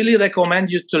 I really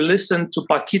recommend you to listen to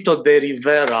Paquito de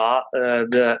Rivera,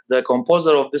 the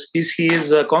composer of this piece. He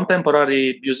is a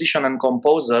contemporary musician and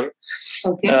composer.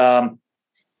 Okay.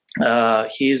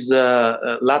 He's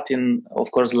Latin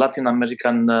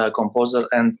American composer,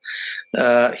 and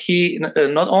he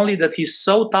not only that he's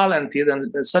so talented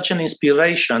and such an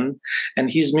inspiration, and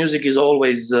his music is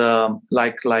always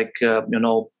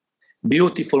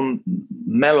beautiful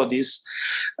melodies,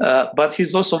 but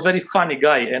he's also a very funny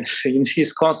guy, and in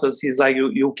his concerts he's like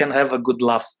you can have a good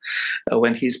laugh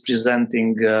when he's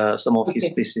presenting some of his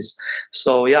pieces.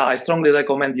 So yeah, I strongly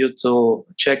recommend you to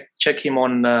check him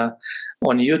on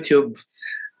YouTube.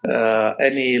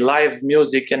 Any live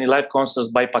music, any live concerts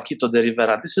by Paquito de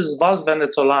Rivera. This is Vals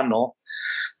Venezolano,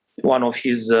 one of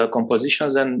his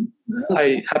compositions, and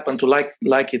I happen to like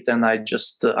it, and I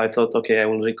thought, okay, I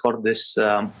will record this.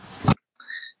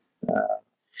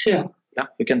 Sure. Yeah,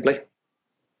 you can play.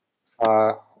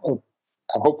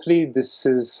 Hopefully this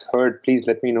is heard. Please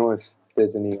let me know if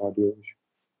there's any audio issue.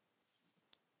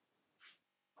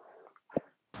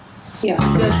 Yeah,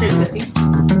 sure, Sripathi.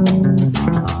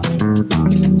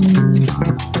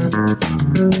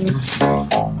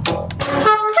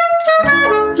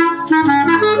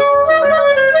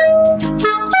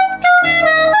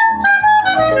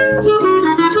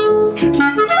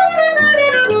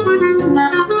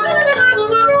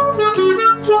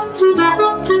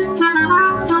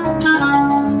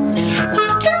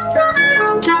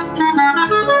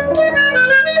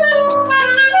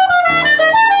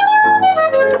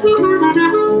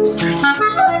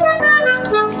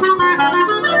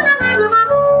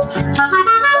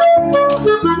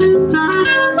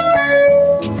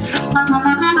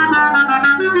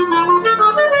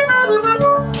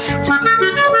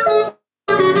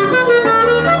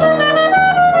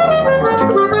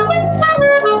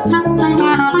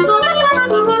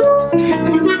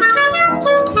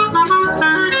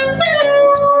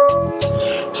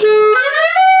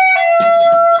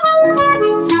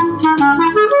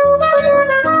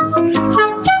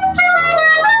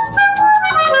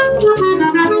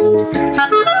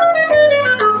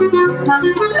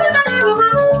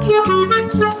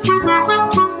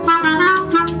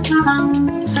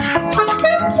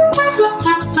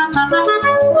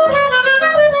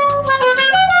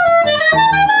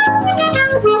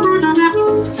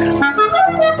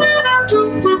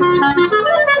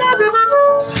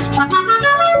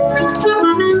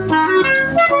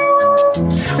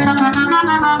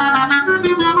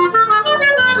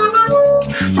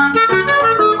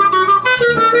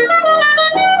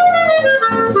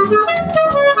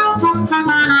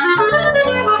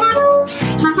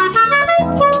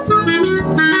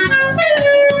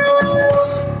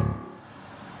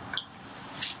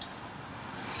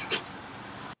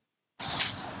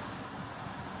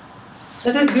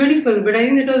 That was beautiful, but I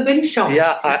think it was very short.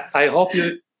 Yeah, I hope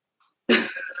you.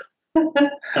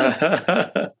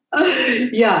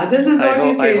 Yeah, this is what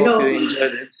we say. I hope you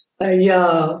enjoyed it.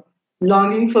 Yeah,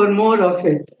 longing for more of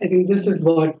it. I think this is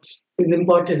what is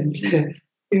important.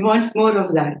 We want more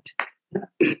of that.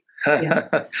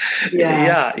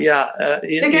 Yeah.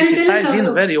 It ties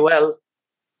in very well.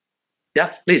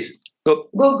 Yeah, please go.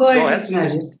 Go ahead, Mr.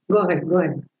 Marius. Go ahead.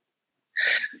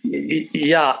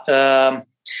 Yeah.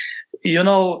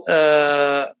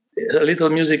 A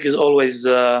little music is always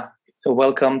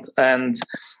welcomed, and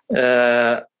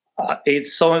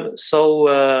it's so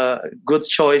good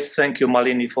choice. Thank you,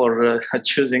 Nalini, for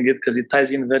choosing it, because it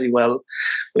ties in very well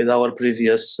with our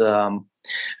previous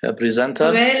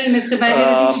presenter. Well, Mr. Marius,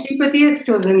 I think Sripathi has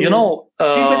chosen this.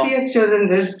 Sripathi has chosen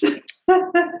this.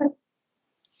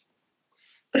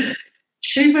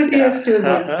 Sripathi has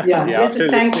chosen. Yeah, let's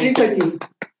thank Sripathi.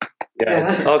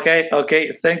 Yeah. Okay.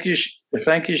 Thank you,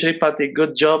 Sripathi.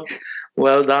 Good job.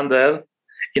 Well done there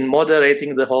in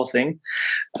moderating the whole thing.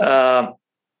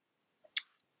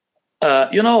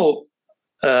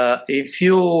 If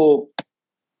you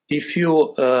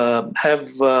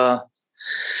have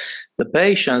the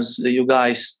patience, you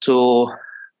guys, to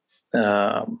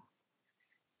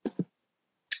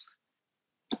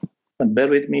bear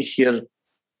with me here.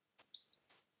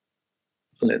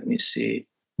 Let me see.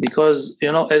 Because,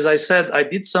 as I said, I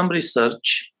did some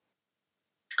research,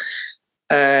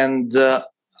 and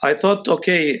I thought,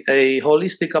 okay, a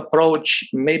holistic approach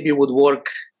maybe would work,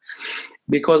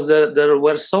 because there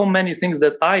were so many things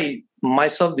that I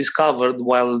myself discovered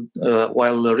while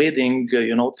reading,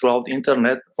 throughout the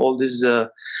internet, all these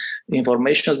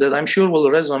informations that I'm sure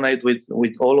will resonate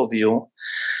with all of you.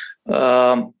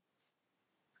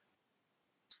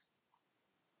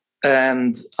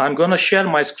 And I'm going to share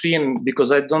my screen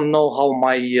because I don't know how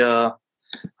my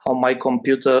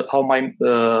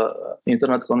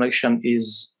internet connection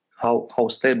is, how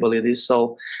stable it is.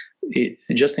 So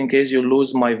just in case you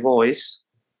lose my voice,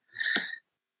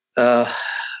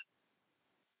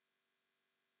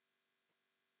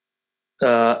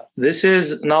 this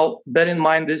is now, bear in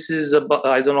mind, this is about,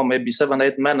 I don't know, maybe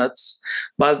 7-8 minutes,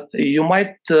 but you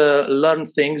might learn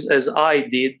things as I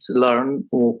did learn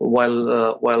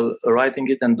while writing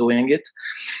it and doing it.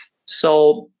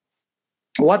 So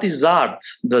what is art?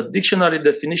 The dictionary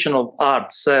definition of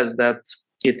art says that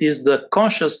it is the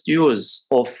conscious use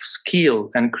of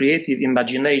skill and creative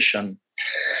imagination,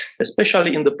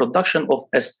 especially in the production of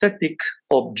aesthetic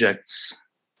objects.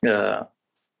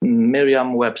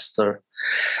 Merriam-Webster.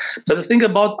 But the thing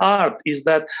about art is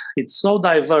that it's so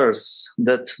diverse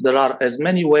that there are as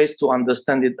many ways to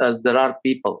understand it as there are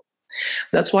people.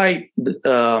 That's why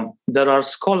there are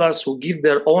scholars who give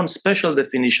their own special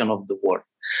definition of the word,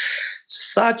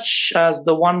 such as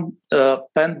the one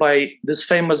penned by this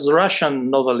famous Russian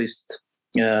novelist,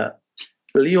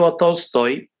 Leo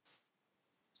Tolstoy,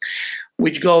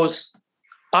 which goes,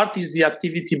 art is the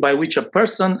activity by which a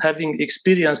person, having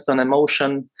experienced an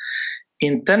emotion,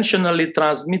 intentionally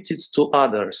transmits it to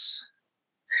others.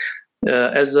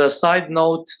 As a side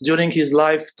note, during his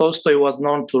life, Tolstoy was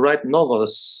known to write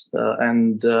novels,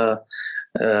 and the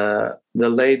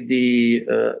lady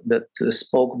that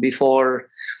spoke before,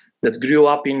 that grew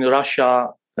up in Russia,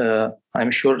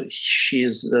 I'm sure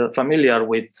she's familiar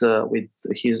with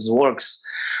his works.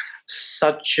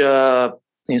 Such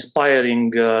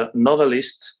inspiring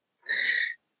novelist.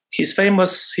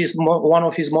 One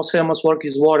of his most famous work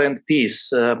is War and Peace,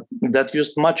 that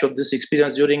used much of this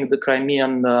experience during the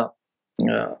Crimean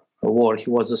War. He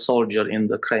was a soldier in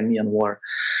the Crimean War.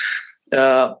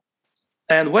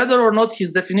 And whether or not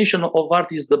his definition of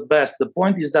art is the best, the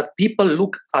point is that people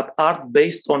look at art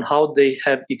based on how they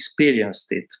have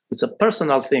experienced it. It's a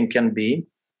personal thing, can be.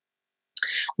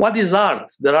 What is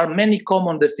art? There are many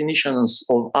common definitions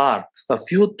of art. A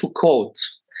few to quote.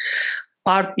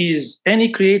 Art is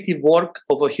any creative work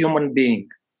of a human being,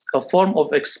 a form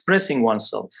of expressing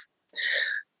oneself,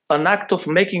 an act of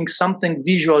making something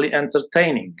visually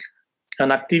entertaining,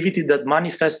 an activity that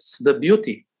manifests the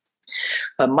beauty,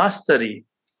 a mastery,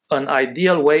 an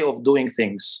ideal way of doing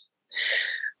things,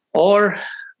 or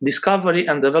discovery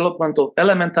and development of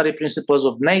elementary principles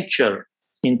of nature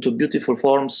into beautiful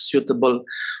forms suitable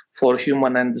for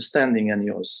human understanding and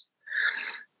use.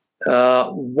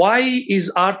 Why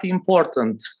is art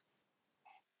important?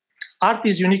 Art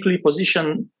is uniquely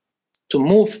positioned to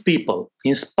move people,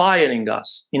 inspiring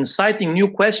us, inciting new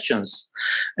questions,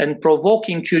 and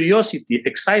provoking curiosity,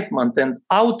 excitement, and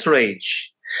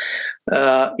outrage.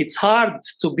 It's hard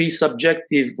to be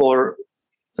subjective, or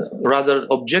rather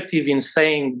objective, in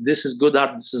saying this is good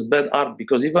art, this is bad art,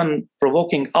 because even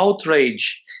provoking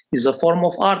outrage is a form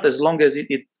of art as long as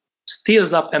it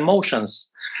stirs up emotions.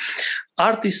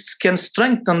 Artists can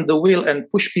strengthen the will and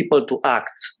push people to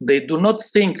act. They do not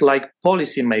think like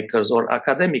policymakers or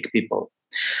academic people.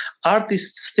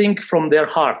 Artists think from their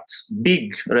heart,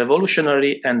 big,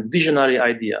 revolutionary, and visionary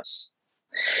ideas.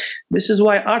 This is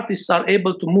why artists are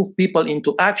able to move people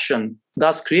into action,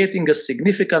 thus creating a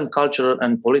significant cultural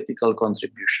and political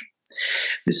contribution.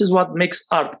 This is what makes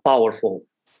art powerful.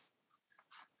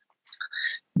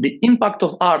 The impact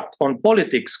of art on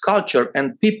politics, culture,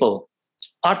 and people.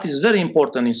 Art is very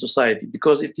important in society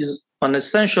because it is an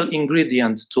essential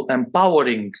ingredient to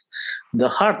empowering the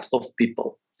hearts of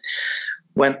people.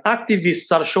 When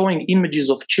activists are showing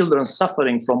images of children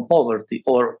suffering from poverty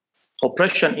or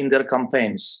oppression in their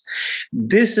campaigns,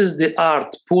 this is the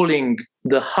art pulling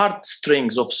the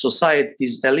heartstrings of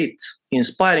society's elite,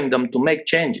 inspiring them to make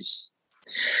changes.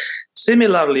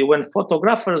 Similarly, when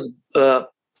photographers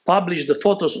publish the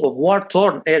photos of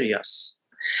war-torn areas,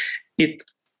 it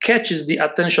catches the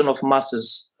attention of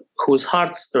masses whose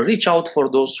hearts reach out for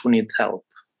those who need help.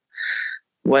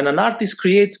 When an artist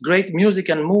creates great music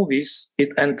and movies, it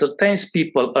entertains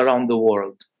people around the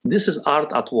world. This is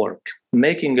art at work,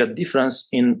 making a difference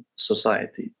in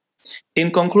society. In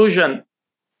conclusion,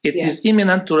 it is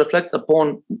imminent to reflect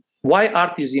upon why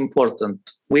art is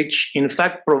important, which in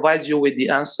fact provides you with the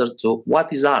answer to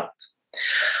what is art.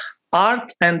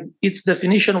 Art and its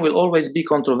definition will always be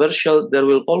controversial. There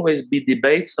will always be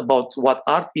debates about what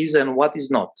art is and what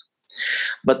is not.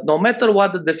 But no matter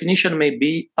what the definition may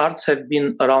be, arts have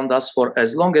been around us for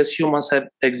as long as humans have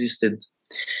existed.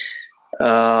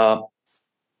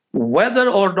 Whether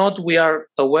or not we are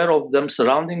aware of them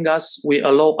surrounding us, we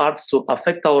allow arts to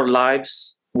affect our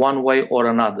lives one way or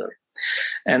another.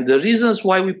 And the reasons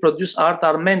why we produce art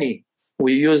are many.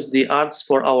 We use the arts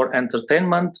for our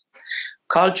entertainment,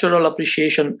 cultural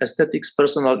appreciation, aesthetics,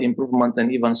 personal improvement,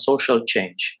 and even social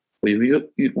change. We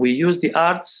use the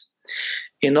arts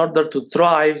in order to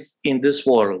thrive in this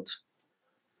world.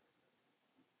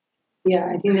 Yeah,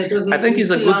 I think that was it's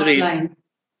a good read. Line.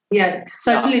 Yeah,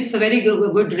 certainly it's a very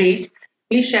good read.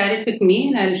 Please share it with me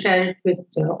and I'll share it with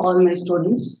all my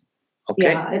students.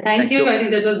 Okay. Yeah, thank you. I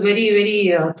think that was very,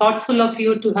 very thoughtful of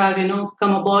you to have,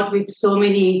 come about with so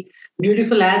many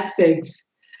beautiful aspects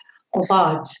of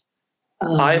art.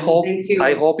 I hope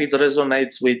it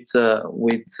resonates with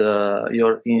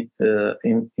your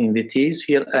invitees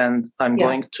here, and I'm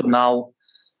going to now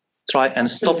try and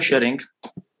stop sharing.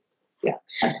 Yeah,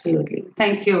 absolutely.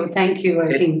 Thank you.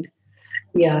 I think.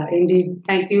 Yeah, indeed.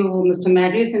 Thank you, Mr.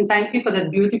 Marius, and thank you for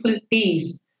that beautiful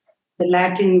piece, the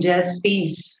Latin jazz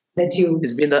piece that you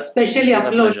especially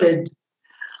uploaded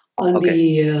on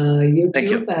the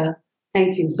YouTube.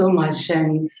 Thank you so much.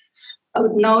 And I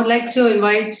would now like to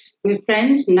invite my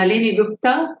friend Nalini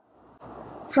Gupta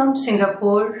from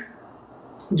Singapore.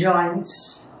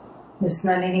 Joins Miss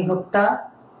Nalini Gupta,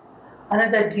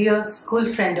 another dear school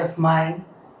friend of mine.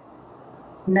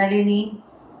 Nalini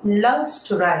loves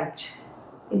to write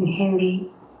in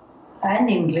Hindi and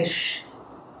English,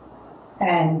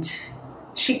 and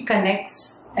she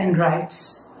connects and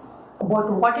writes about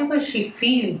whatever she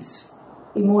feels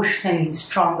emotionally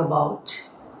strong about,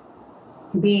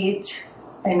 be it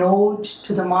an ode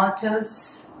to the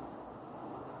martyrs,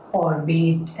 or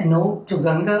be it an ode to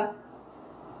Ganga,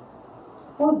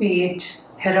 or be it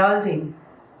heralding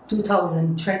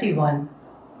 2021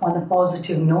 on a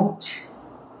positive note.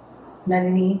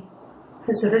 Nalini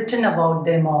has written about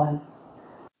them all.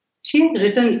 She has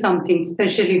written something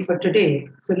specially for today.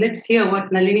 So let's hear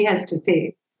what Nalini has to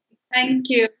say. Thank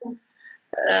you.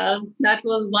 That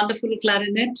was wonderful,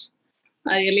 Clarinet.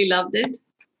 I really loved it.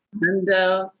 And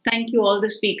thank you all the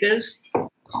speakers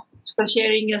for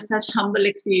sharing your such humble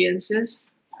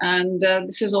experiences. And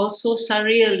this is also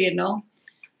surreal,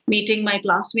 meeting my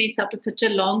classmates after such a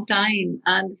long time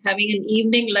and having an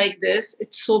evening like this.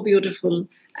 It's so beautiful.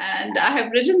 And I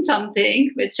have written something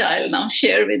which I'll now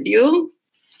share with you.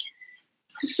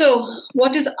 So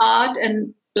what is art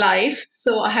and life?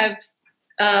 So I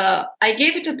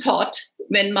gave it a thought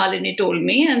when Malini told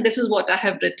me, and this is what I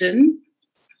have written.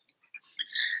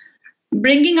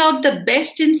 Bringing out the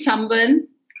best in someone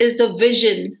is the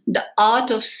vision, the art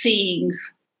of seeing.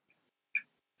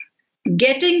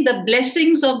 Getting the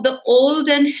blessings of the old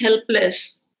and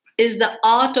helpless is the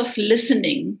art of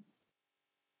listening.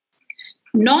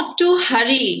 Not to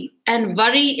hurry and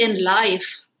worry in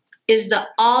life is the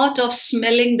art of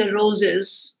smelling the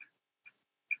roses.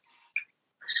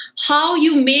 How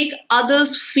you make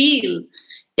others feel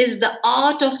is the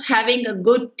art of having a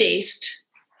good taste.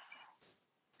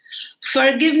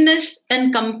 Forgiveness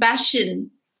and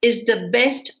compassion is the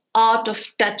best art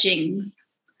of touching.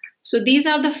 So these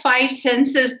are the 5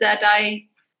 senses that I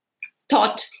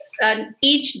taught, and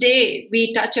each day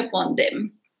we touch upon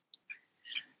them.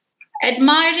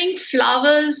 Admiring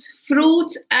flowers,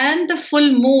 fruits, and the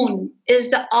full moon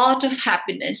is the art of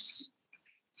happiness.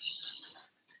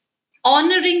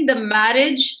 Honoring the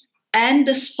marriage and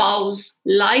the spouse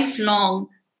lifelong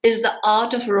is the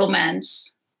art of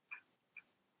romance.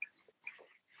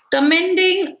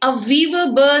 Commending a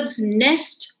weaver bird's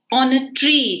nest on a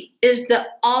tree is the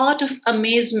art of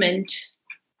amazement.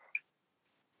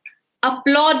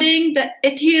 Applauding the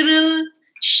ethereal,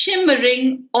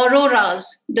 shimmering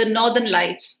auroras, the northern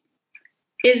lights,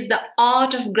 is the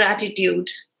art of gratitude.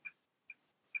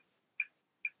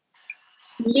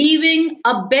 Leaving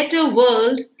a better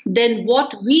world than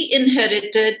what we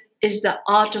inherited is the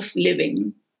art of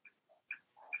living.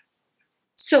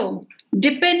 So,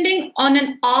 depending on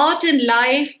an art in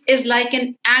life is like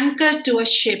an anchor to a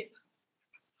ship.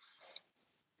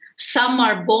 Some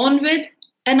are born with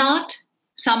an art,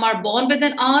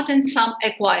 and some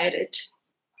acquire it.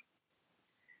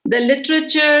 The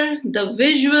literature, the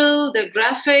visual, the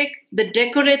graphic, the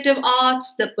decorative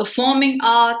arts, the performing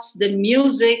arts, the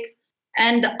music,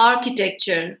 and the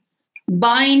architecture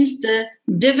binds the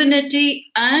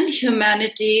divinity and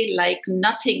humanity like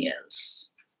nothing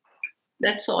else.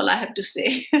 That's all I have to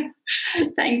say.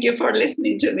 Thank you for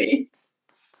listening to me.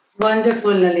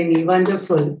 Wonderful, Nalini,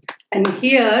 wonderful. And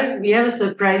here we have a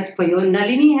surprise for you.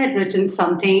 Nalini had written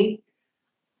something,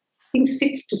 I think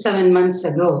 6 to 7 months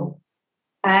ago.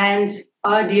 And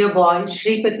our dear boy,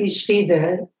 Sripathi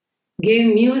Sridhar,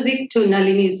 gave music to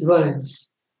Nalini's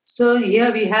words. So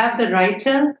here we have the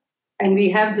writer and we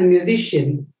have the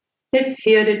musician. Let's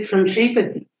hear it from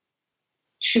Sripathi.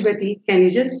 Sripathi, can you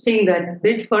just sing that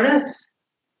bit for us?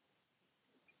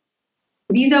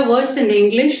 These are words in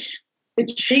English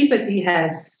which Sripathi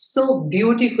has so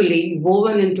beautifully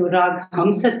woven into Rag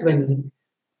Hamsatvani,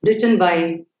 written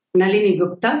by Nalini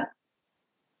Gupta.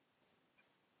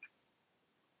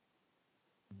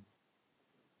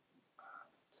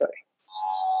 Sorry.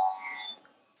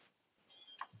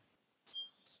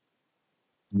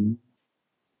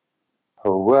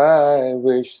 Oh, I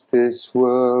wish this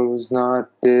world was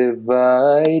not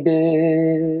divided.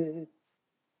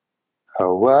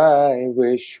 How I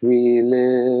wish we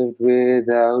lived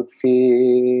without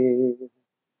fear.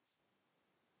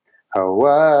 How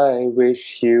I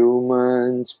wish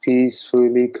humans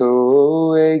peacefully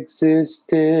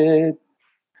coexisted.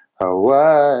 How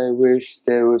I wish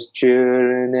there was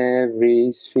cheer in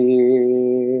every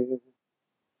sphere.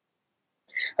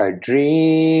 I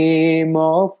dream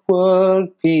of world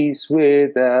peace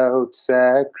without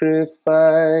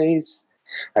sacrifice.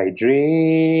 I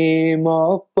dream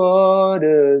of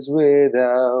borders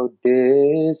without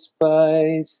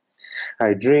despise.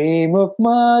 I dream of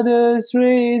mothers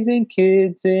raising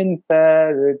kids in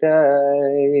paradise.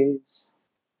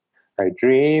 I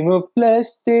dream of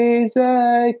blessed days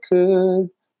I could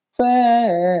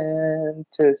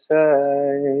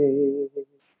fantasize.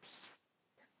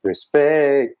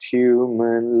 Respect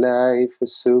human life, a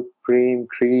supreme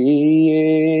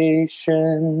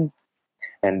creation,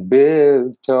 and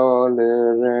build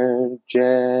tolerant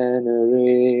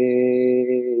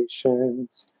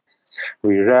generations.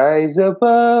 We rise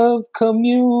above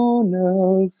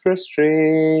communal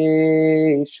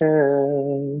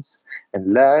frustrations,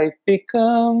 and life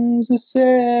becomes a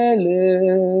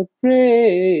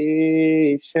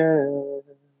celebration.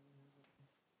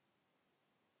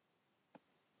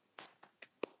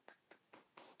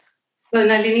 So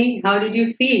Nalini, how did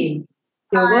you feel?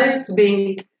 Your words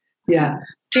being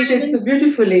treated so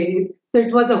beautifully. So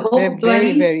it was a Hope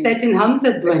Dhwani set in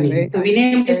Hamsatvani. So we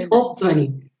named it Hope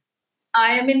Dhwani.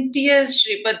 I am in tears,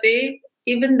 Sripathi.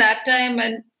 Even that time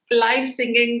and live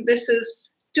singing, this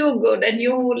is too good. And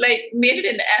you made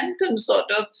it an anthem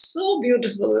sort of, so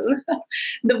beautiful.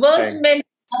 The words meant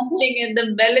something and the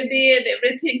melody and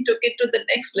everything took it to the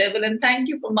next level. And thank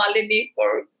you for Malini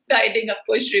for guiding, of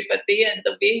course, Sripathi, and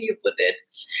the way you put it.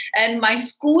 And my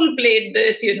school played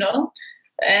this,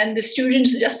 and the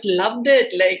students just loved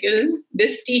it.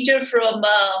 This teacher from...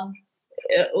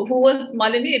 who was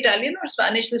Malini, Italian or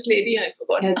Spanish? This lady, I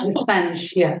forgot.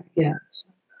 Spanish, yeah.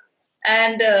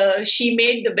 And she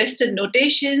made the Western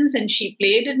notations, and she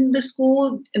played it in the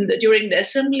school during the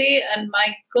assembly. And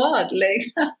my God,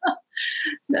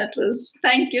 that was.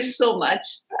 Thank you so much,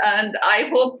 and I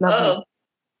hope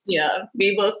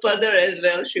we work further as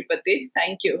well, Sripathi.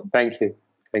 Thank you. Thank you.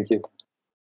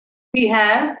 We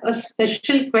have a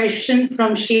special question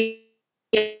from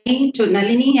Sheani to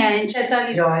Nalini and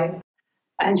Chaitali Roy.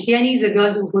 And Sheani is a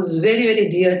girl who's very, very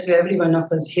dear to every one of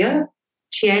us here.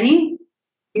 Sheani,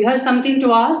 you have something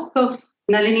to ask of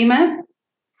Nalini ma'am?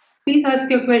 Please ask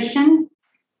your question.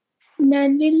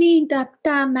 Nalini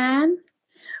Gupta ma'am,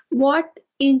 what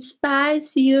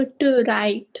inspires you to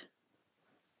write?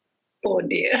 Oh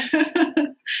dear.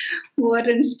 What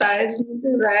inspires me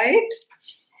to write?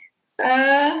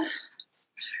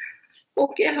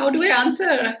 Okay, how do I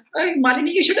answer?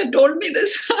 Malini, you should have told me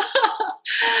this.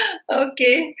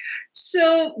 Okay.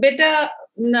 So, beta,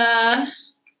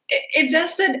 it's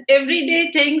just that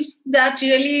everyday things that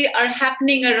really are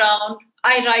happening around,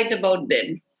 I write about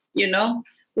them.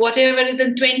 Whatever is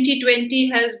in 2020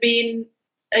 has been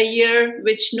a year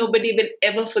which nobody will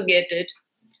ever forget it.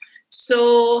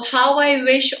 So how I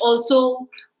wish also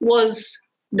was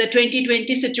the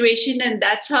 2020 situation, and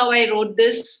that's how I wrote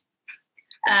this.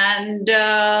 And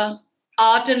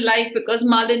art and life, because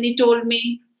Malini told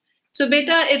me. So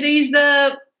beta, it is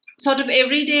the sort of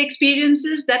everyday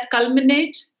experiences that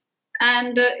culminate,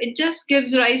 and it just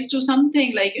gives rise to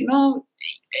something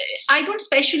I don't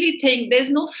specially think, there's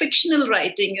no fictional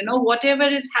writing, whatever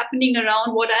is happening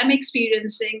around, what I'm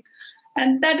experiencing,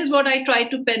 and that is what I try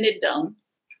to pen it down.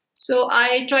 So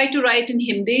I try to write in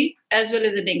Hindi as well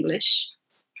as in English.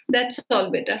 That's all,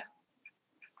 beta.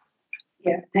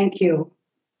 Yeah, thank you.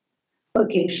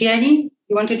 Okay, Sheani,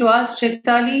 you wanted to ask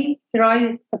Chaitali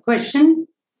Roy a question?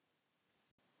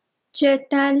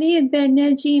 Chaitali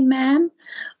Banerjee ma'am,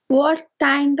 what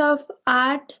kind of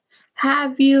art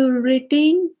have you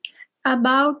written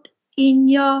about in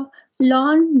your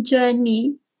long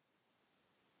journey?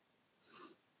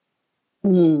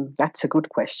 That's a good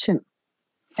question.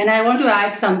 And I want to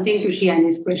add something to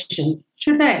Sheani's question.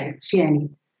 Should I, Sheani?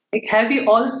 Have you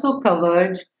also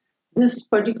covered this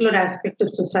particular aspect of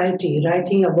society,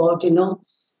 writing about,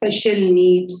 special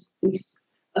needs,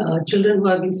 children who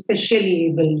have been specially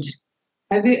abled.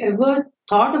 Have you ever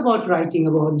thought about writing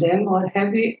about them, or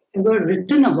have you ever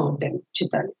written about them,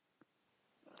 Chaitali?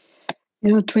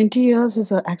 20 years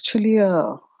is actually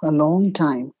a long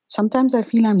time. Sometimes I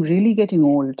feel I'm really getting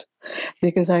old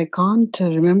because I can't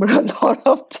remember a lot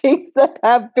of things that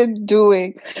I've been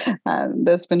doing. And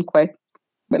there's been quite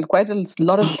a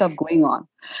lot of stuff going on.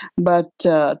 But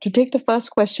to take the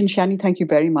first question, Sheani, thank you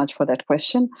very much for that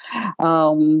question.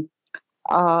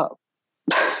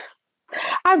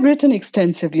 I've written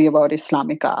extensively about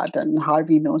Islamic art, and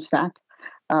Harvey knows that.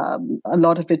 A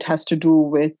lot of it has to do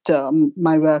with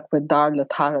my work with Dar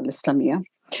al-Athar al-Islamiyya,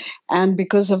 and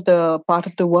because of the part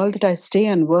of the world that I stay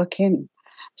and work in.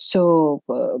 So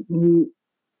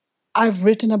I've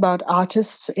written about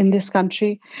artists in this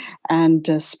country, and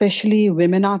especially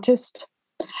women artists.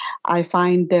 I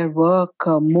find their work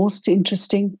most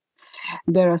interesting.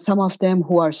 There are some of them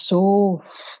who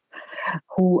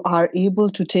are able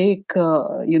to take,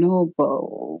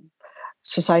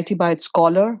 society by its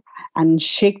collar and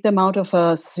shake them out of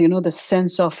the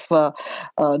sense of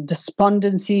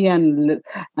despondency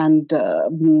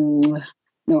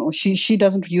no, she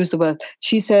doesn't use the word.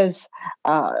 She says,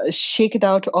 shake it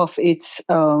out of its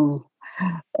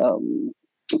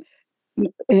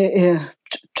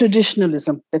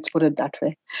traditionalism, let's put it that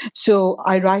way. So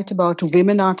I write about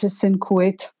women artists in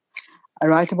Kuwait. I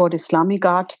write about Islamic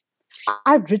art.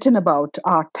 I've written about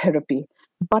art therapy,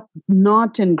 but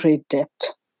not in great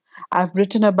depth. I've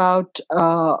written about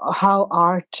how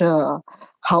art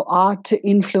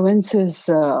influences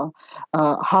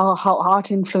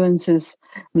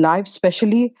life,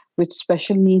 especially with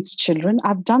special needs children.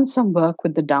 I've done some work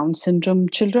with the Down syndrome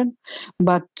children,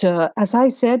 but as I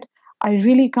said, I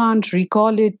really can't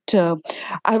recall it.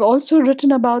 I've also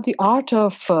written about the art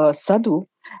of Sadhu,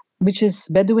 which is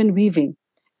Bedouin weaving,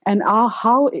 and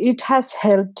how it has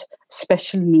helped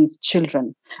special needs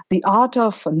children. The art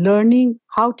of learning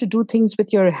how to do things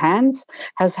with your hands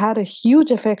has had a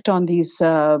huge effect on these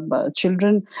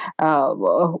children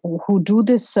who do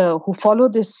this, who follow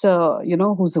this,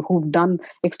 who've done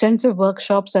extensive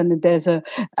workshops, and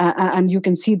and you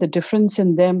can see the difference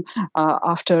in them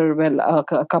after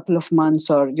a couple of months,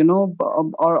 or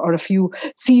a few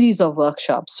series of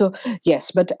workshops. So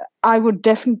yes, but I would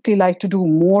definitely like to do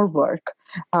more work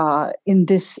in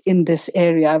this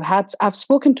area. I've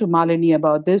spoken to Malini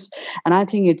about this, and I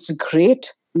think it's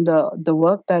great, the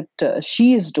work that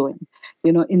she is doing,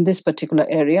 in this particular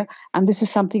area. And this is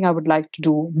something I would like to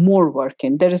do more work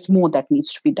in. There is more that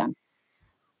needs to be done,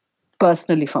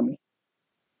 personally, for me.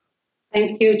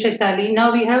 Thank you, Chaitali.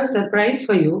 Now we have a surprise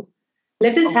for you.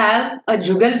 Let us have a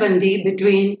Jugalbandhi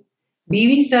between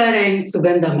BV sir and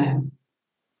Sugandha ma'am.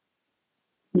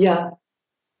 Yeah.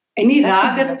 Any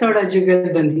raag thoda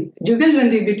Jugalbandhi.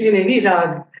 Jugalbandhi between any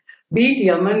raag, be it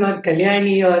Yaman or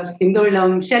Kalyani or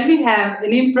Hindolam. Shall we have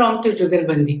an impromptu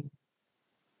Jugalbandhi?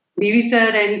 BV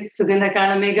sir and Sugandha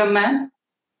Kalamegham ma'am.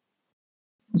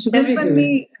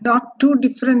 Jugalbandhi, not two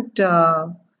different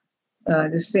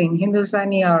this thing,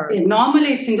 Hindustani or...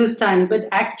 Normally it's Hindustani, but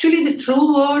actually the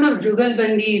true word of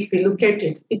Jugalbandhi, if you look at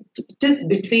it, it is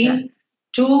between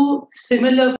two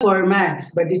similar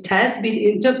formats, but it has been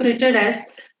interpreted as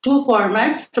two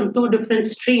formats from two different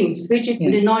streams, which it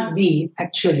may not be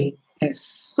actually. Yes.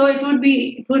 So it would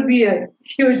be a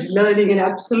huge learning and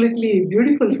absolutely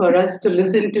beautiful for us to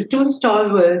listen to two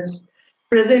stalwarts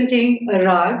presenting a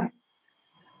rag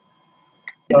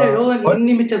in their own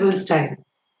inimitable style.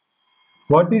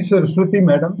 What is your Shruti,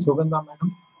 madam? Sugandha,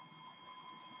 madam?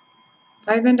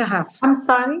 5.5. I'm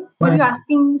sorry, were you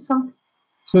asking something?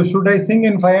 So should I sing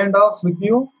in 5.5 with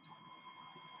you?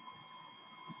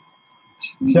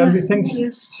 Shall we sing?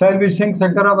 Yes. Shall we sing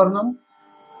Sankara Varnam?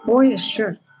 Oh yes,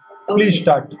 sure. Please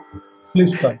start.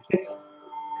 Please start.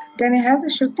 Can I have the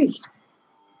Shruti?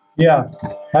 Yeah,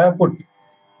 have put.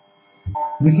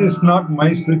 This is not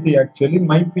my Shruti actually.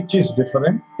 My pitch is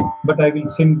different, but I will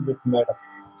sing with madam.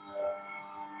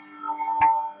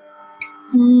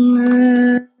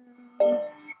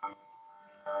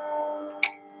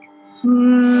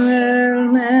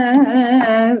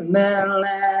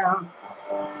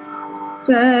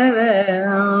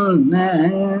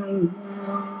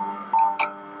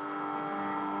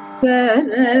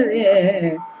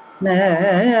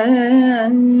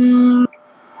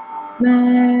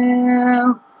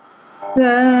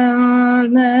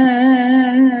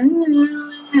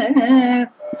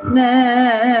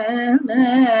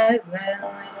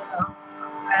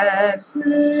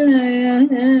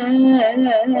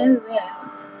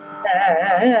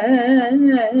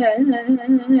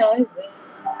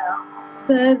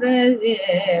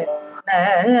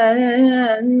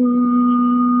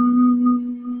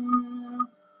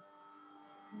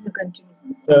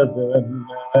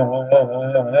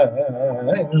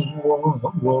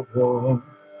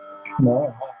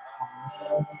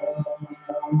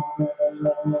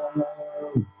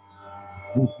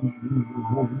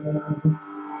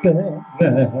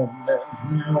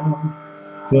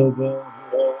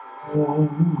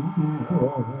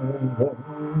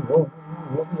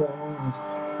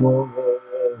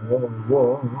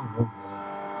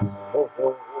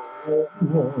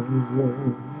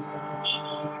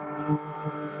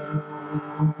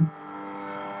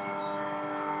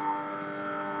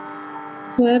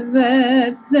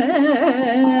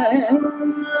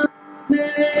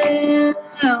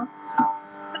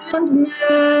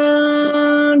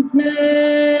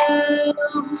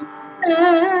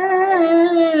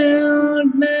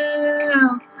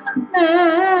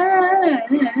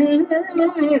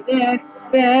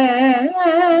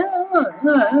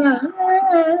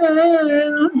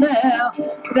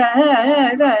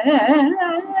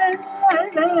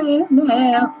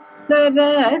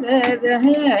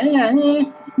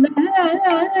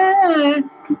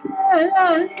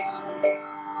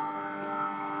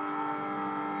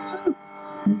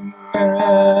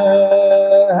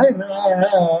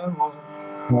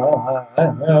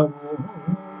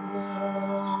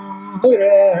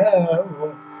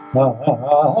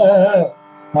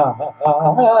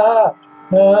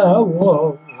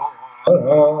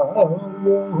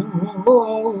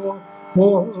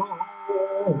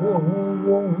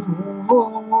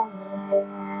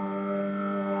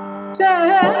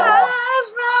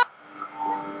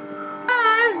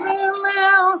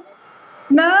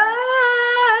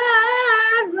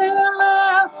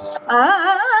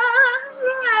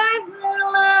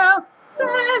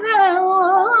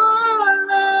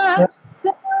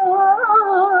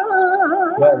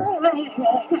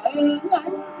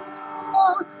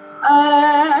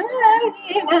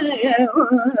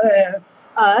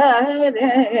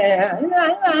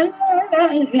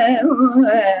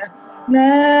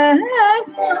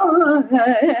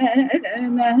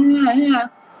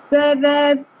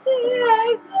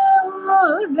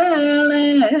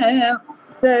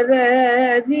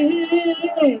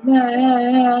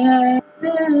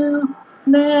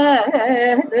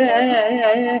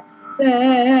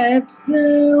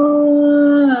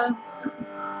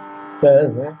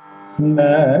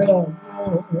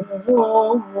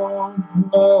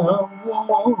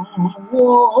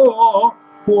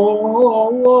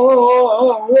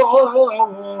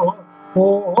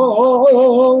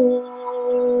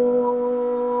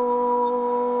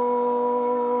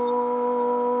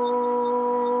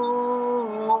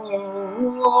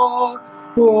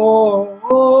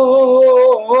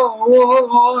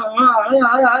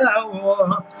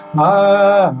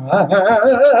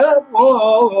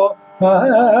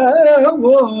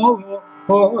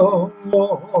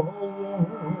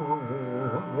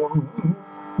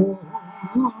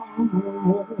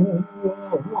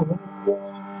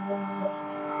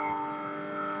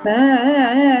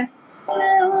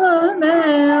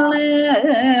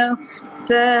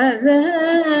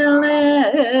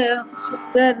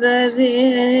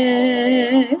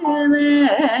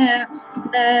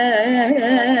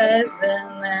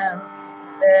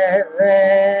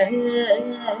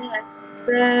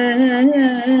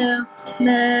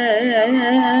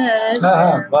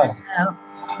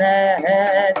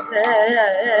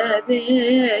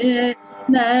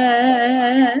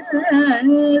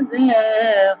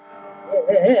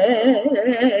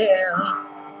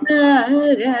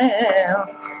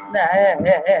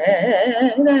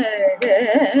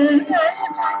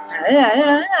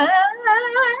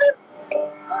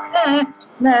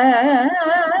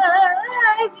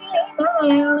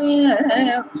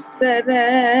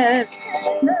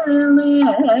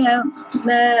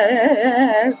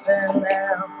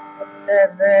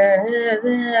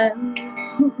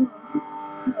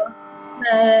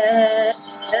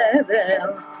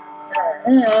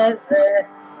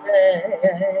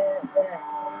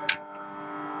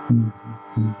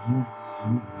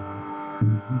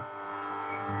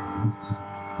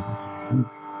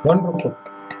 Wonderful.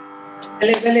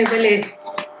 Bele.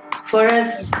 For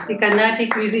us, the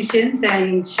Carnatic musicians,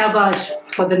 and shabash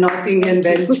for the North Indian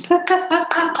belt.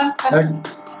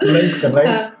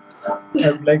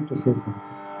 I'd like to say something.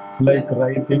 Like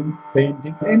writing,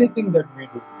 painting, anything that we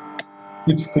do,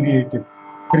 it's creative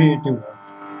art.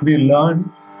 We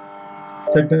learn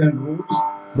certain rules,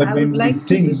 but I when would like we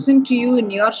sing, to listen to you in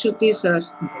your Shruti, sir.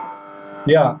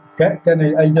 yeah, can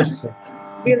I? I'll just say,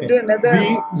 We'll do another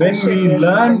When we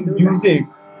learn music,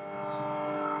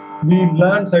 we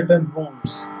learn certain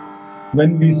rules.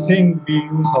 When we sing, we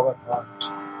use our heart.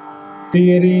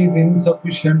 Theory is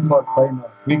insufficient for fine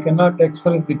art. We cannot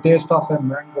express the taste of a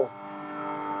mango,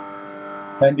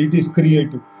 and it is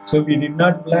creative. So we did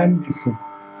not plan, we sing.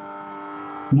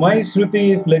 My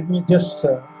Shruti is, let me just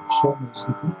show my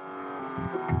Shruti.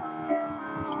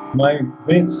 My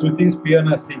bass Shruti is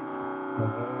piano C.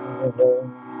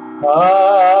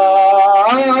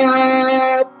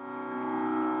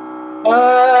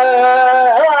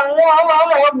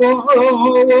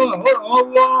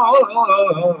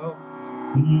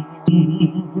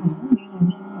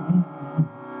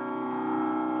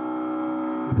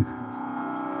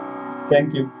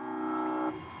 Thank you.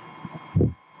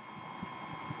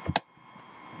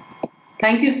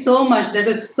 Thank you so much. That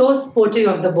was so sportive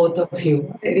of the both of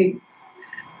you. It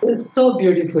was so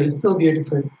beautiful, so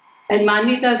beautiful. And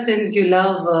Manvita, since you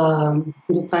love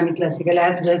Hindustani classical,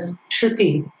 as does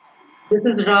Shruti, this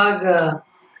is Rag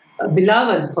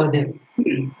Bilawal for them.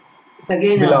 It's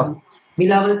again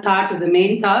Bilawal Thaat is the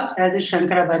main Thaat, as is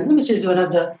Shankarabharan, which is one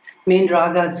of the main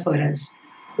ragas for us.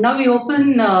 Now we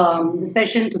open the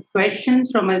session to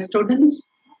questions from our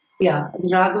students. Yeah,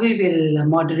 Raghavi will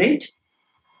moderate.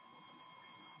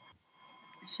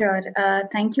 Sure.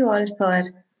 Thank you all for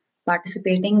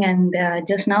participating, and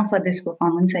just now for this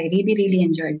performance, I really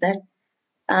enjoyed that.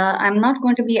 I'm not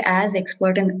going to be as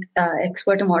expert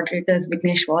a moderator as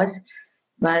Vignesh was,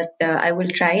 but I will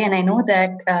try. And I know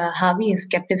that Harvey has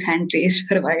kept his hand raised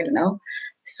for a while now,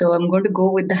 so I'm going to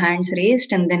go with the hands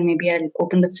raised, and then maybe I'll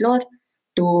open the floor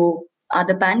to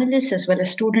other panelists as well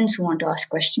as students who want to ask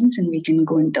questions, and we can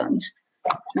go in turns.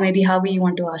 So maybe Harvey, you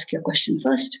want to ask your question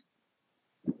first?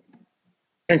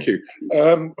 Thank you.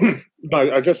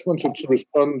 I just wanted to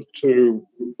respond to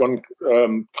one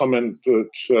comment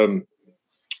that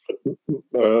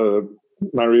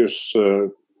Marius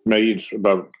made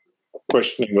about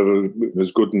questioning whether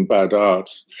there's good and bad art.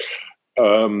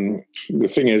 The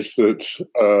thing is that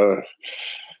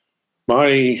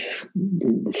my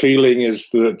feeling is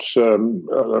that,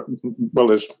 well,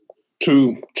 there's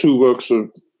two works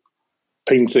of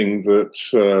painting that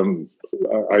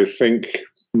I think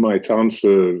might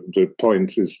answer the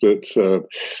point is that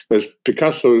there's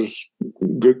Picasso's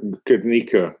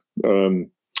Guernica.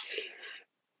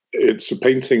 It's a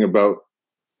painting about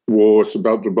war. It's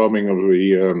about the bombing of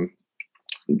the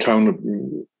town of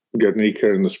Guernica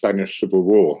in the Spanish Civil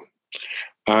War.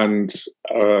 And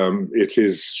it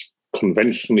is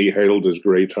conventionally hailed as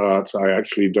great art. I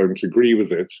actually don't agree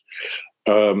with it.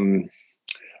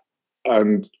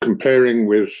 And comparing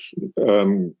with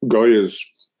Goya's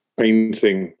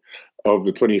painting of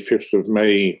the 25th of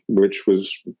May, which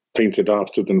was painted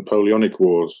after the Napoleonic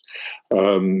Wars,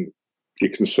 you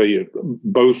can say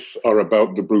both are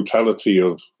about the brutality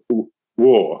of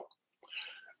war.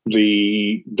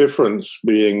 The difference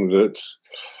being that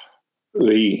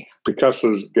the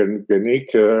Picasso's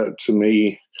Guernica, to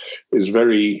me, is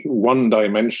very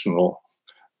one-dimensional.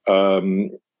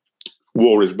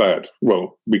 War is bad.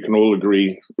 Well, we can all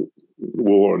agree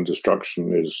war and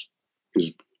destruction is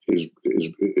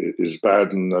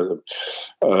bad, and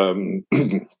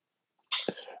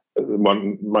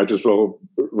one might as well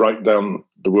write down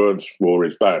the words "war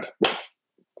is bad."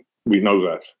 We know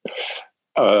that.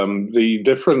 The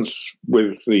difference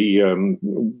with the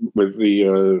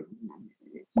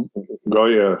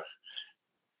Goya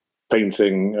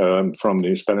painting from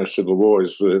the Spanish Civil War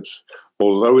is that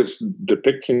although it's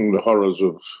depicting the horrors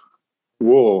of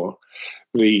war,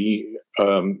 in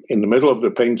the middle of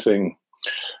the painting,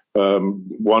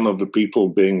 one of the people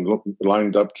being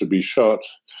lined up to be shot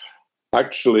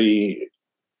actually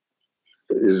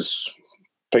is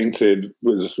painted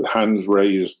with hands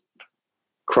raised,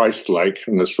 Christ-like,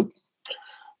 and this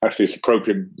actually it's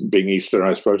appropriate being Easter,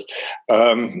 I suppose.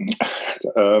 But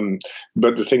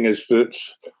the thing is that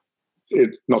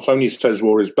it not only says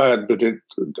war is bad,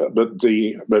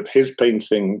 but his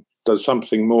painting does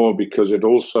something more, because it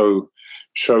also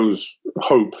shows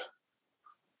hope.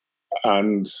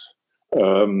 And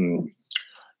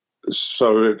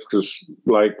so it's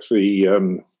like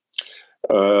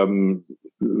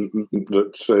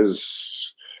that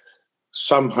says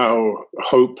somehow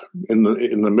hope in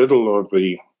the middle of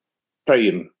the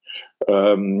pain.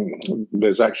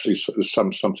 There's actually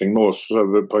something more. So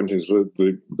the point is that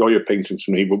the Goya painting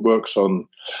to me works on.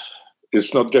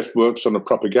 It's not just works on a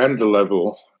propaganda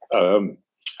level.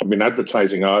 I mean,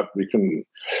 advertising art. You can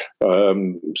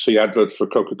see adverts for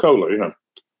Coca-Cola. You know,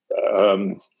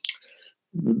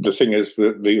 the thing is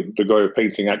that the Goya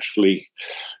painting actually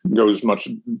goes much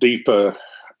deeper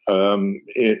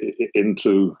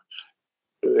into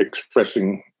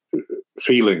expressing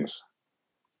feelings.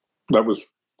 That was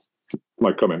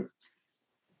my comment.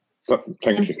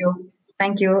 Thank you.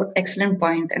 Thank you. Excellent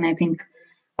point. And I think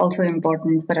also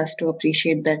important for us to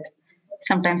appreciate that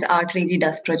sometimes art really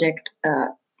does project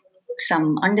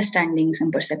some understanding,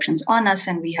 some perceptions on us,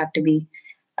 and we have to be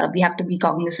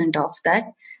cognizant of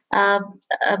that.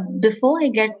 Before I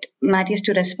get Marius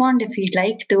to respond, if he'd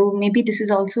like to, maybe this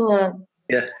is also a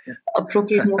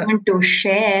appropriate moment to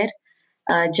share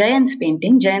Jayant's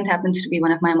painting. Jayant happens to be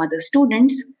one of my mother's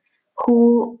students,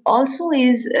 who also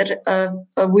is a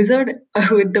wizard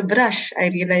with the brush, I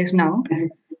realize now.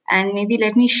 And maybe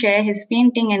let me share his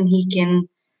painting, and he can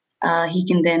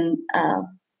then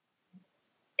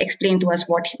explain to us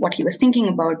what he was thinking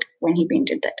about when he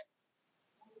painted that.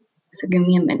 So give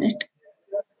me a minute.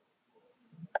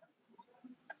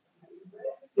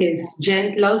 Yes,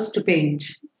 Jayant loves to paint.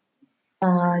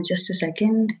 Just a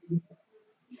second.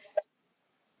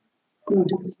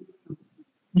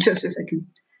 Just a second.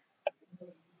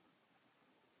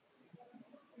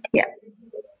 Yeah.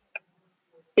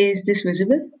 Is this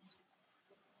visible?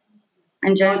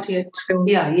 And Jayant, not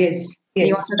yet. Yes.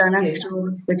 You want to run us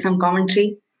through with some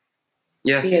commentary?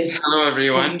 Yes. Hello,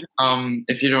 everyone.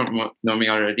 If you don't know me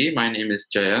already, my name is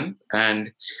Jayant,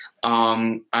 and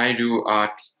I do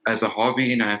art as a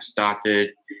hobby, and I've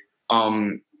started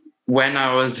when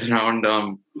I was around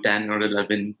 10 or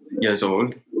 11 years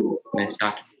old. When I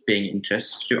started paying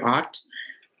interest to art.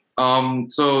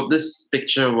 So this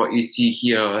picture, what you see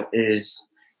here,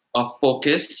 is a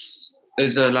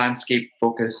landscape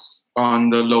focus on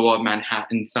the lower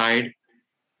Manhattan side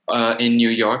in New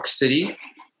York City.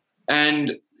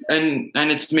 And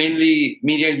it's mainly,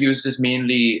 media used is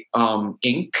mainly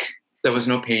ink. There was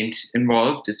no paint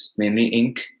involved. It's mainly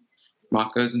ink,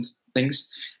 markers and things.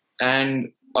 And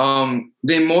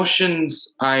the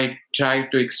emotions I try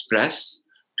to express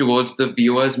towards the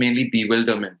viewers, mainly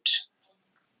bewilderment.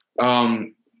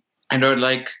 And I would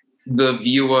like the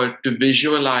viewer to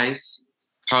visualize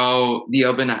how the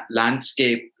urban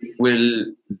landscape will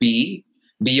be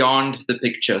beyond the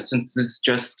picture, since this is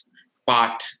just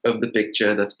part of the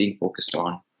picture that's being focused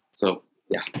on. So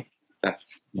yeah,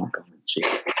 that's my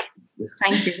commentary.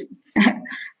 Thank you.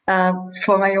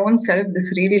 For my own self,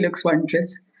 this really looks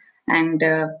wondrous. And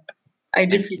I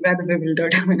did feel rather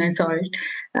bewildered when I saw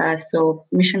it. So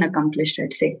mission accomplished,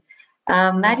 I'd say.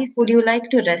 Marius, would you like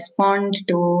to respond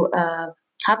to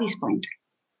Javi's point?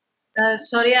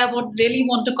 Sorry, I would really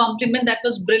want to compliment. That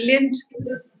was brilliant.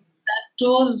 That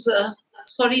was,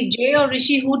 sorry, Jay or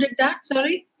Rishi, who did that?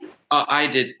 Sorry? I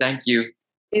did. Thank you.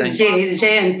 It's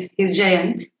Jayant. He's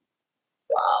Jayant.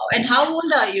 Wow. And how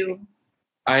old are you?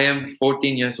 I am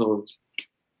 14 years old.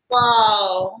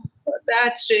 Wow.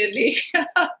 That's really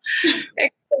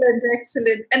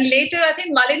excellent. And later, I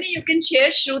think, Malini, you can share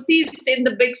Shruti's in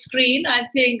the big screen. I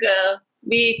think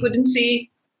we couldn't see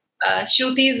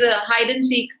Shruti's hide and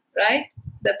seek, right?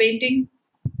 The painting.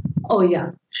 Oh,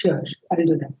 yeah. Sure. I'll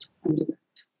do that.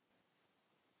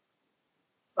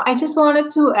 I just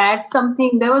wanted to add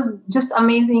something. That was just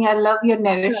amazing. I love your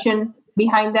narration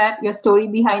behind that, your story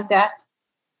behind that.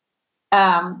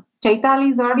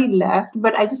 Chaitali's already left,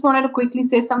 but I just wanted to quickly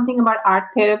say something about art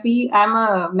therapy. I'm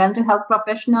a mental health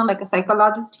professional, like a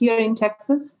psychologist here in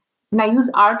Texas, and I use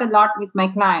art a lot with my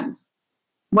clients.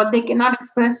 What they cannot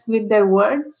express with their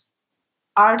words,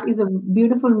 art is a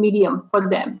beautiful medium for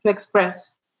them to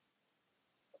express.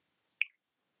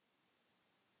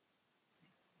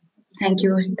 Thank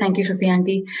you, Shruti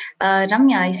Aunty.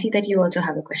 Ramya, I see that you also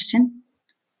have a question.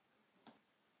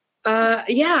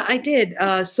 Yeah, I did.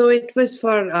 So it was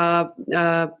for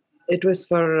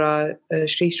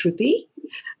Shri Shruti.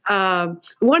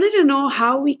 Wanted to know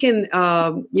how we can,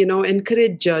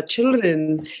 encourage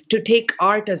children to take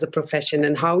art as a profession,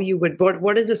 and how you would.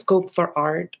 What is the scope for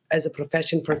art as a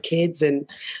profession for kids, and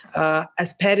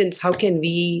as parents, how can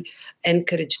we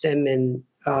encourage them and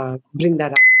bring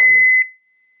that up forward?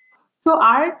 So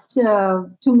art,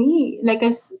 to me, like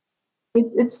it's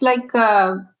like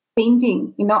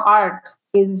painting. Art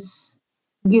gives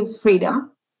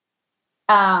freedom.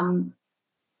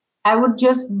 I would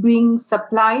just bring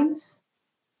supplies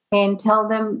and tell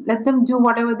them, let them do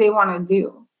whatever they want to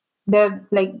do. They're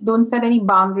like, don't set any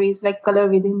boundaries, like color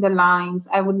within the lines.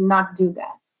 I would not do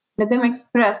that. Let them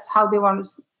express how they want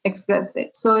to express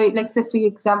it. So, like, say, for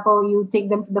example, you take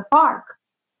them to the park.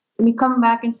 When you come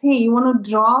back and say, hey, you want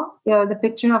to draw the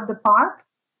picture of the park?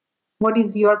 What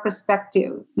is your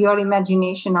perspective, your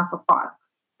imagination of a park?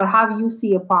 Or how you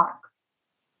see a park,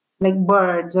 like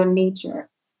birds or nature?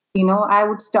 I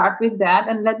would start with that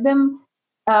and let them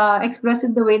express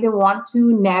it the way they want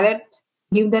to, narrate,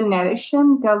 give the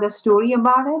narration, tell the story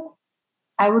about it.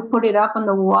 I would put it up on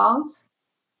the walls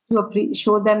to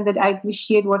show them that I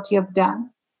appreciate what you have done.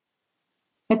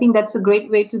 I think that's a great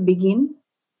way to begin.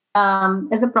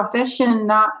 As a profession,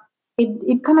 now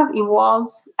it kind of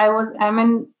evolves.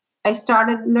 I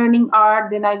started learning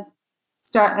art, then I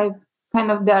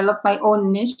kind of developed my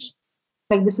own niche.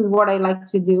 Like, this is what I like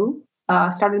to do.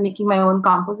 Started making my own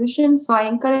compositions. So I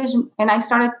encourage, and I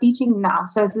started teaching now.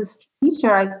 So as this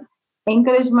teacher, I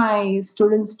encourage my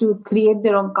students to create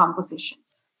their own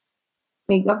compositions.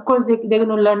 Like, of course, they're going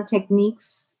to learn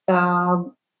techniques,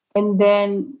 and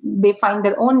then they find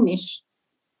their own niche.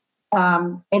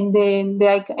 And then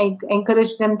I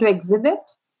encourage them to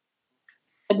exhibit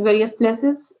at various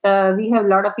places. We have a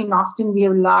lot of, in Austin, we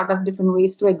have a lot of different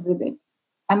ways to exhibit.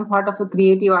 I'm part of a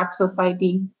creative art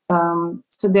society.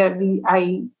 So there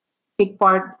I take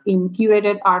part in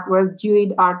curated artworks,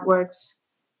 juried artworks.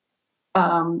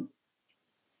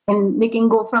 And they can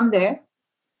go from there.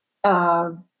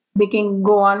 They can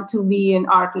go on to be an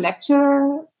art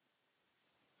lecturer.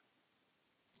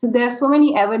 So there are so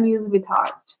many avenues with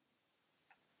art.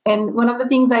 And one of the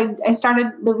things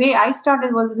the way I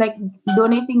started was like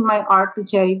donating my art to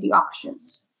charity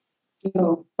auctions,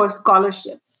 for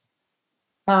scholarships.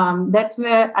 That's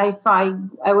where I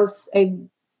found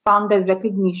that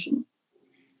recognition.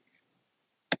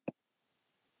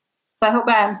 So I hope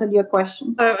I answered your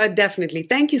question. Definitely.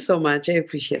 Thank you so much. I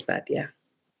appreciate that. Yeah.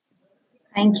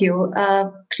 Thank you.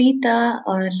 Preeta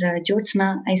or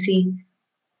Jyotsna, I see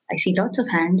lots of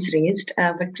hands raised.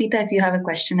 But Preeta, if you have a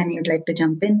question and you'd like to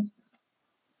jump in.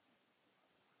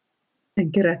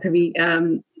 Thank you,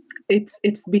 Raghavi.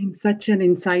 It's been such an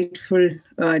insightful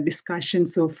discussion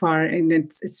so far, and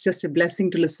it's just a blessing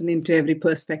to listen into every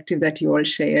perspective that you all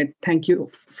shared. Thank you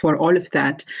for all of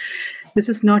that. This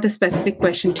is not a specific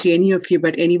question to any of you,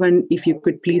 but anyone, if you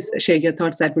could please share your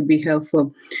thoughts, that would be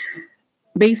helpful.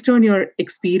 Based on your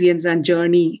experience and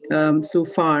journey so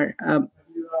far,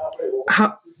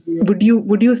 how would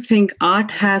you think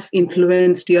art has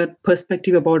influenced your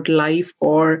perspective about life,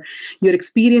 or your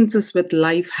experiences with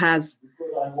life has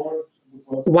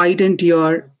widened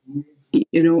your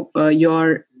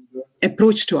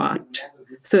approach to art?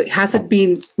 So has it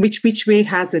been, which way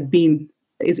has it been?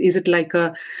 Is it like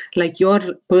your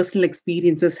personal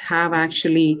experiences have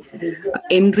actually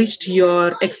enriched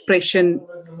your expression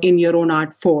in your own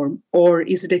art form, or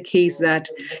is it a case that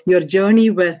your journey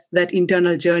with that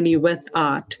internal journey with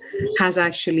art has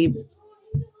actually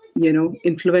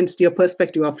influenced your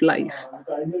perspective of life?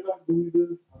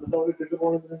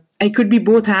 It could be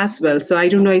both as well. So I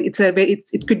don't know.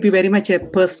 It could be very much a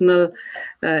personal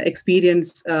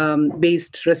experience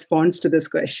based response to this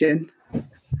question.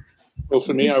 Well,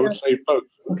 for me, I would say both.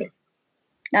 Okay.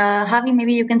 Javi,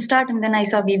 maybe you can start, and then I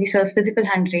saw BB Sir's physical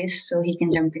hand raised, so he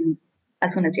can jump in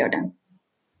as soon as you're done.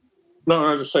 No,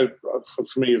 I just say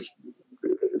for me,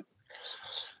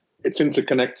 it's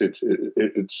interconnected.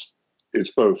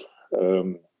 It's both.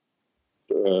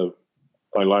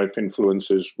 My life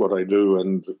influences what I do,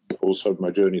 and also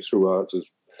my journey through art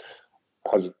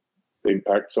has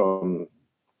impact on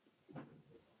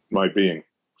my being.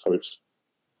 So it's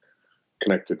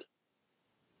connected.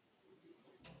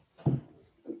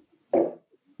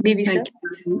 BB Sir?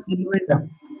 Yeah.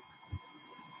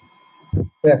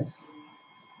 Yes.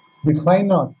 The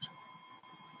fine art,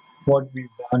 what we've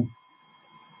done,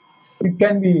 it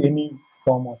can be any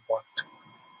form of art.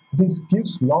 This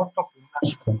gives a lot of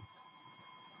inner strength.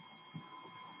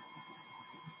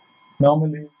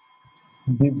 Normally,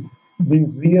 the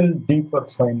real deeper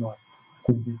fine art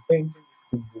could be painting,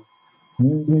 it could be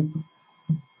music,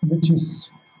 which is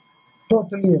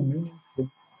totally meaningful.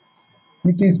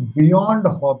 It is beyond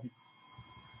a hobby.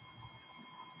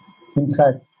 In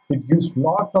fact, it gives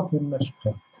lot of inner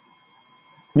strength.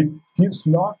 It gives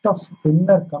lot of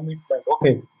inner commitment.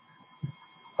 Okay,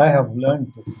 I have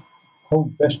learned this.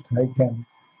 How best I can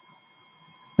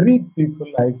treat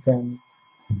people, I can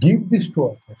give this to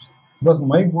others. Because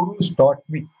my gurus taught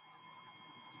me.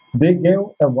 They gave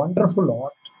a wonderful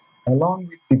art along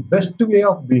with the best way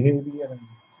of behavior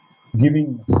and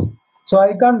giving us. So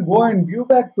I can't go and give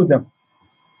back to them.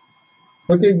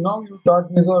 Okay, now you taught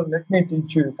me, so let me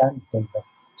teach you. You can't tell them.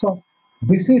 So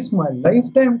this is my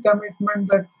lifetime commitment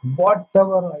that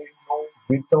whatever I know,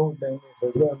 without any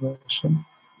reservation,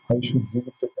 I should give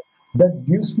it to them. That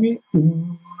gives me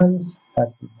immense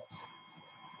happiness.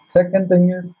 Second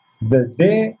thing is, the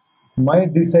day my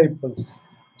disciples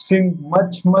sing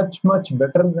much, much, much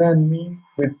better than me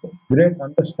with great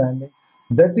understanding,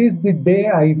 that is the day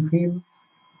I feel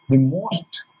the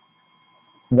most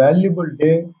valuable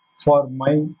day for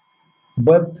my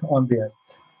birth on the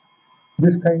earth.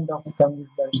 This kind of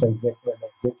commitments I get when I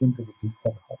get into the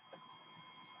deeper heart.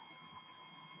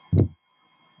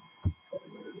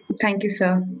 Thank you,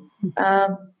 sir.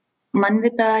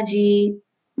 Manvita ji,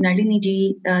 Nalini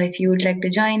ji, if you would like to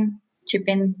join, chip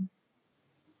in.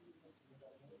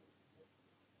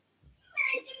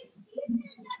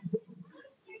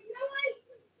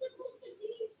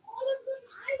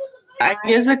 I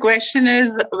guess the question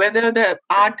is whether the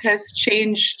art has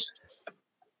changed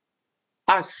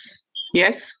us.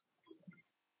 Yes.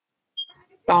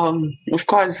 Of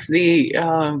course,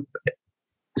 sorry,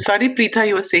 Preetha,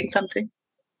 you were saying something?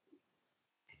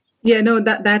 Yeah, no,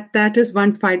 that is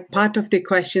one part of the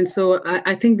question. So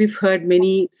I think we've heard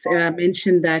many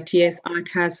mention that, yes, art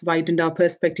has widened our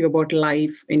perspective about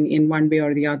life in one way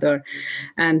or the other.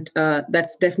 And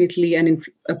that's definitely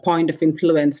a point of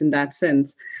influence in that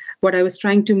sense. What I was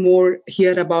trying to more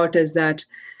hear about is that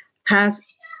has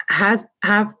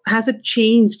it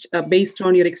changed based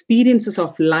on your experiences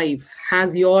of life?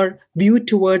 Has your view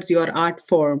towards your art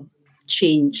form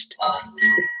changed?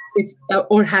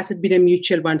 Or has it been a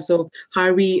mutual one? So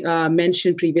Harvey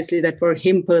mentioned previously that for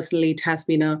him personally, it has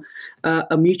been a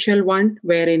mutual one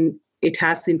wherein it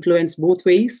has influenced both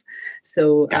ways.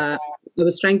 So I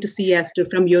was trying to see as to,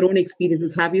 from your own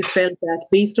experiences, have you felt that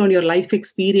based on your life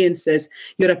experiences,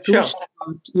 your approach to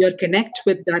art, your connect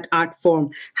with that art form,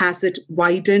 has it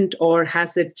widened or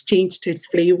has it changed its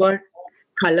flavor,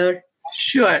 color?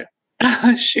 Sure.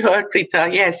 Sure,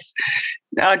 Preetha. Yes,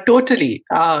 totally.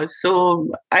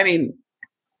 So, I mean,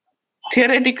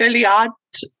 theoretically, art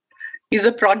is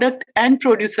a product and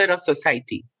producer of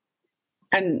society.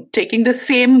 And taking the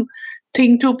same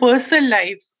thing to personal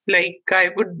life, like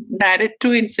I would narrate two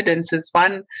incidences.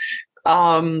 One,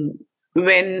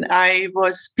 when I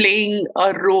was playing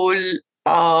a role,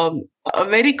 a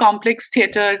very complex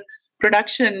theatre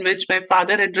production which my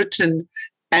father had written,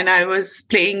 and I was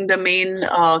playing the main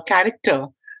character.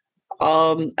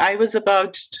 I was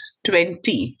about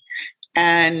 20,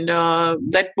 and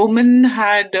that woman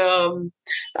had a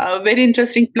very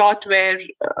interesting plot where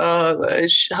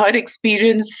her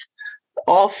experience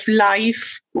of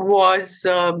life was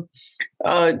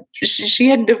she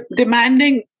had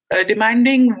demanding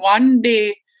one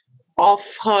day of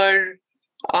her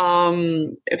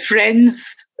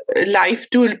friend's life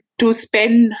to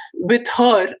spend with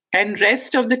her, and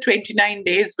rest of the 29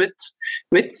 days with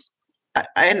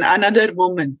another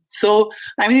woman. So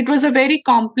I mean, it was a very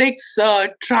complex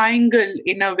triangle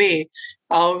in a way,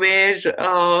 where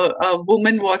a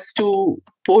woman was to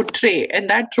portray, and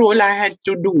that role I had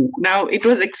to do. Now it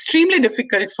was extremely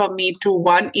difficult for me to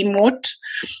emote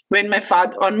when my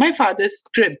father's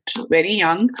script, very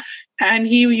young, and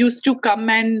he used to come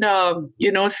and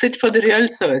sit for the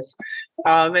rehearsals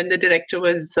when the director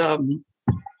was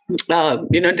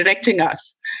directing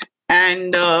us.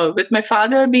 And with my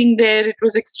father being there, it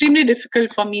was extremely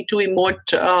difficult for me to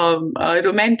emote a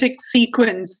romantic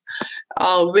sequence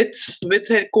with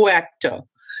her co-actor.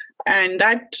 And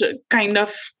that kind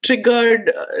of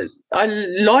triggered a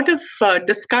lot of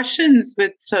discussions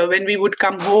with when we would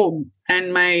come home.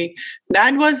 And my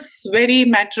dad was very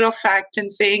matter of fact in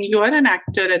saying, you are an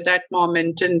actor at that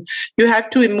moment and you have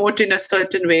to emote in a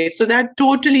certain way. So that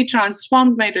totally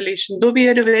transformed my relation. Though we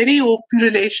had a very open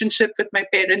relationship with my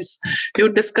parents, we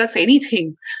would discuss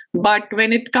anything. But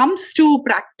when it comes to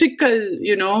practical,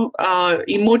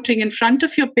 emoting in front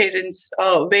of your parents,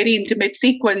 a very intimate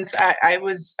sequence, it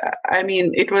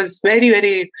was very,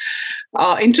 very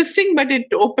interesting, but it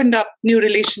opened up new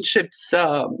relationships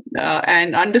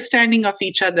and understanding of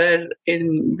each other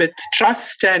with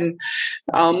trust and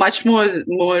much more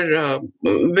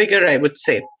vigor, I would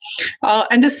say.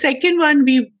 And the second one,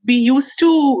 we used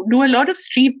to do a lot of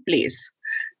street plays.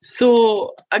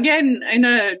 So again, in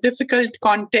a difficult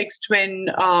context, when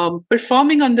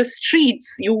performing on the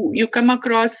streets, you come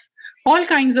across all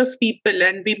kinds of people,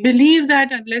 and we believe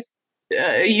that unless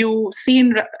you see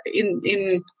in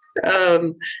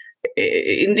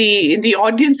the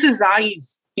audience's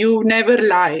eyes, you never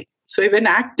lie. So if an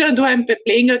actor, though I'm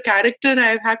playing a character,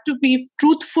 I have to be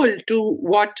truthful to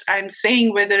what I'm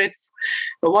saying, whether it's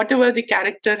whatever the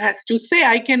character has to say.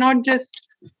 I cannot just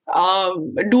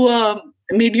do a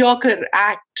mediocre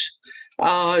act.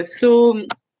 So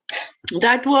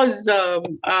that was a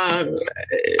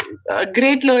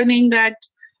great learning, that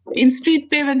in street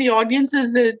play, when the audience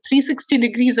is 360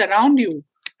 degrees around you,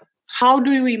 how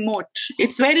do you emote?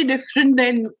 It's very different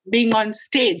than being on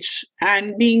stage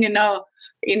and being in a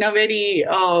very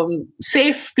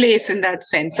safe place in that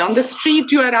sense. On the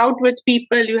street, you are out with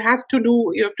people, you have to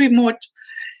emote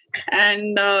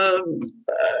And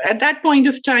at that point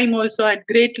of time also I had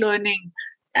great learning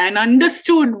and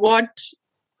understood what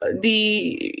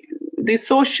the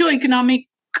socio-economic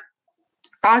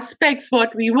aspects,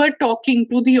 what we were talking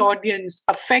to the audience,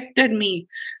 affected me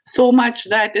so much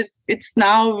that it's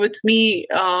now with me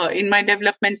in my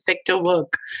development sector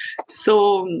work.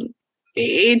 So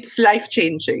it's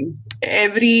life-changing.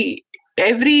 Every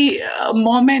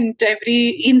moment, every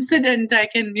incident, I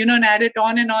can narrate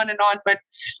on and on and on, but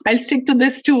I'll stick to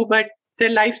this too. But they're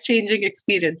life-changing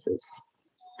experiences.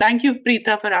 Thank you,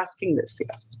 Preeta, for asking this.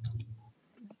 Yeah.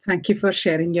 Thank you for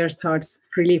sharing your thoughts.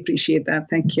 Really appreciate that.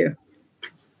 Thank you.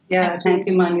 Yeah, thank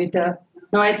you, Manvita.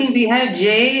 Now I think we have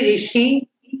Jay, Rishi,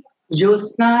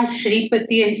 Josna,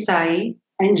 Sripathi, and Sai,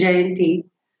 and Jayanti.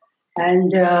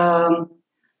 And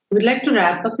we'd like to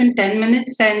wrap up in 10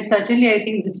 minutes. And certainly I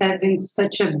think this has been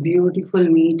such a beautiful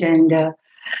meet, and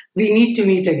we need to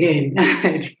meet again.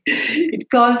 It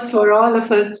calls for all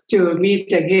of us to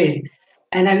meet again.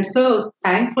 And I'm so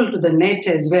thankful to the net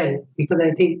as well, because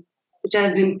I think it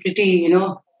has been pretty,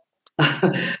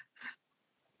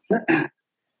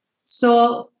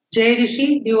 So, Jay,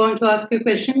 Rishi, do you want to ask your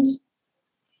questions?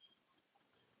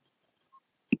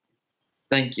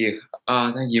 Thank you.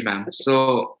 Thank you, ma'am.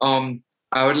 So,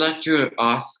 I would like to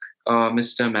ask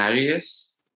Mr.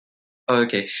 Marius.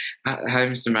 Okay. Hi,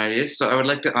 Mr. Marius. So I would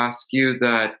like to ask you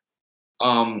that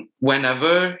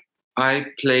whenever I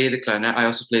play the clarinet, I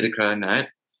also play the clarinet.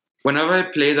 Whenever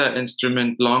I play that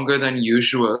instrument longer than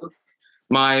usual,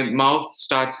 my mouth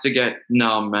starts to get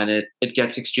numb and it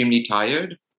gets extremely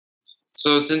tired.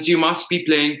 So since you must be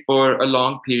playing for a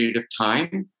long period of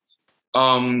time,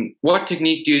 what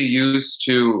technique do you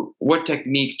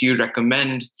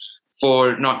recommend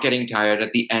for not getting tired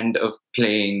at the end of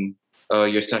playing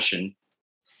your session?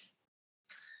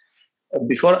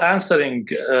 Before answering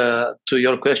to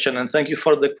your question, and thank you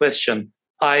for the question,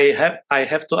 I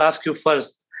have to ask you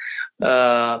first,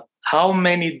 how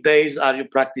many days are you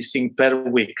practicing per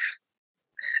week?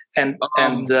 And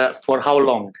for how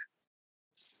long?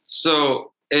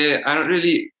 So I don't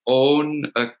really own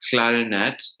a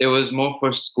clarinet. It was more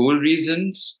for school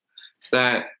reasons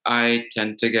that I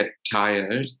tend to get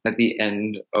tired at the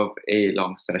end of a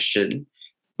long session.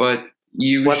 But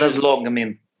what does long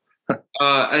mean?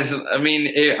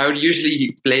 I would usually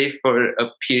play for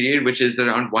a period which is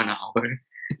around 1 hour.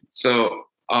 So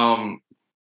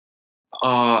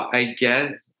I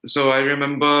guess so. I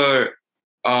remember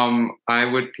I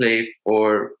would play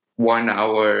for 1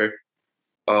 hour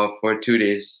for 2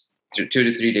 days, 2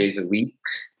 to 3 days a week,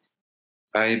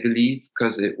 I believe,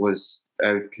 because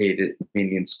I played it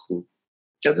mainly in school.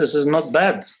 Yeah, this is not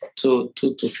bad, 2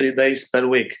 to 3 days per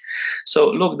week.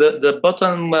 So look, the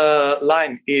bottom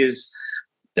line is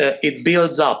it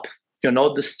builds up,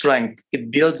 the strength. It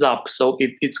builds up. So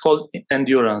it's called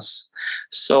endurance.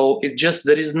 So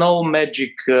there is no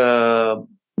magic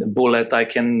bullet I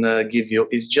can give you.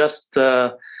 It's just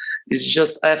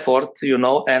effort,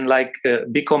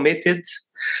 and be committed.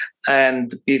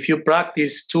 And if you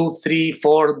practice 2, 3,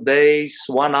 4 days,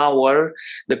 1 hour,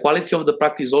 the quality of the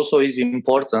practice also is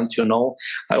important.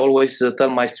 I always tell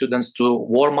my students to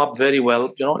warm up very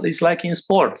well. It's like in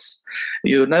sports.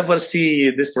 You never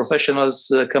see these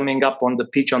professionals coming up on the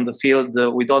pitch, on the field,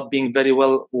 without being very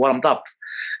well warmed up.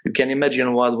 You can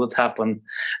imagine what would happen.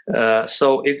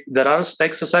 So there are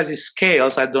exercises,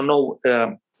 scales. I don't know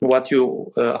how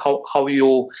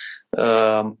you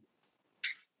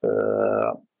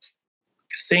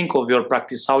think of your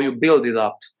practice, how you build it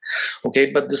up.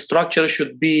 Okay, but the structure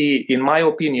should be, in my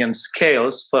opinion,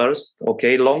 scales first.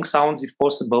 Okay, long sounds if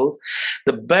possible.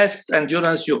 The best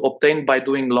endurance you obtain by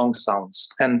doing long sounds.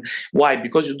 And why?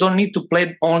 Because you don't need to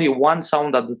play only one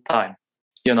sound at a time.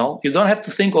 You don't have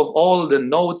to think of all the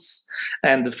notes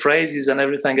and the phrases and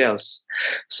everything else.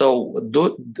 So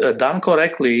done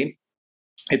correctly,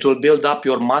 it will build up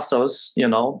your muscles,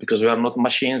 because we are not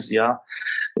machines. Yeah,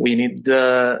 we need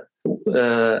it's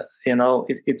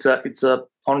a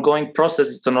ongoing process.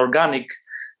 It's an organic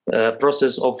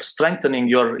process of strengthening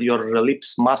your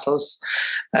lips muscles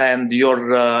and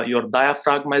your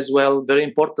diaphragm as well. Very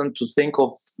important to think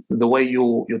of the way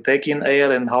you take in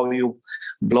air and how you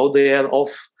blow the air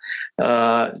off.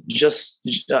 I'm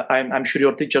sure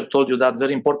your teacher told you that.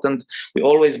 Very important. We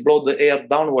always blow the air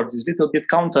downwards. It's a little bit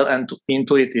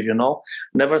counterintuitive,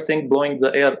 Never think blowing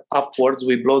the air upwards.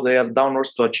 We blow the air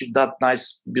downwards to achieve that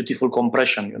nice, beautiful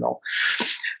compression,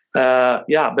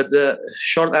 but the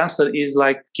short answer is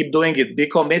keep doing it. Be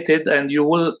committed, and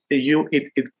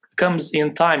it comes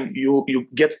in time. You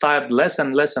get tired less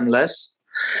and less and less,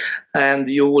 and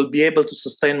you will be able to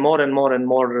sustain more and more and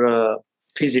more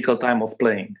physical time of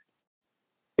playing.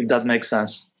 if that makes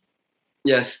sense.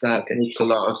 Yes, that makes a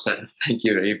lot of sense. Thank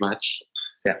you very much.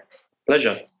 Yeah,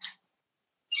 pleasure.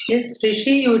 Yes,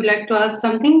 Rishi, you would like to ask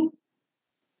something?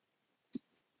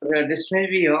 Well, this may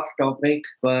be off topic,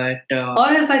 but... Or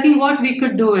else I think what we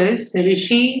could do is,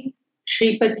 Rishi,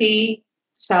 Sripathi,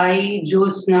 Sai,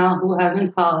 Josna, who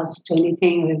haven't asked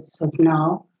anything as of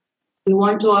now, you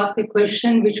want to ask a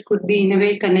question which could be in a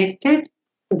way connected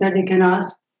so that they can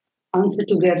answer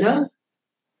together.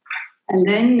 And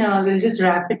then we'll just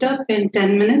wrap it up in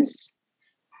 10 minutes.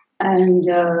 And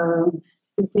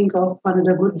we'll think of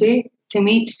another good day to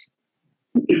meet.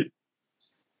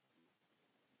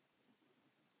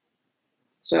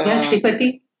 So, yeah,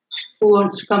 Sripathi, who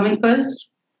wants to come in first?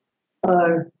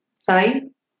 Or Sai?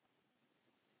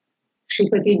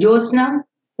 Sripathi, Josna?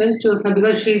 Where's Josna?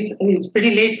 Because it's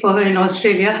pretty late for her in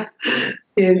Australia.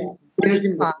 Yes.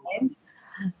 Fine.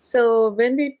 So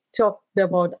when we talked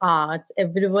about arts,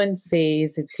 everyone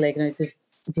says it's like, you know,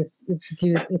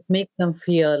 it makes them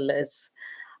fearless,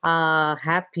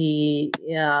 happy,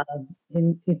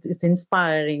 it's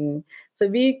inspiring. So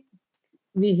we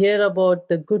hear about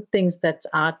the good things that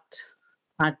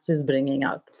arts is bringing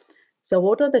out. So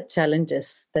what are the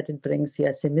challenges that it brings you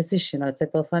as a musician, or as a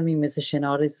performing musician,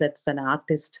 or as an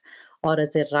artist, or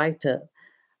as a writer?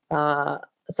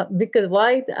 Because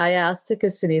why I asked the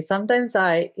question is sometimes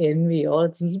I envy or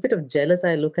a little bit of jealous.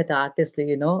 I look at artists,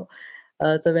 you know.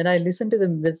 So when I listen to the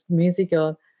music,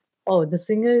 the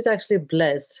singer is actually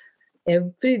blessed.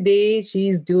 Every day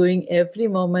she's doing, every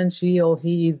moment she or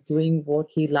he is doing what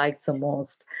he likes the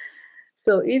most.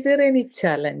 So is there any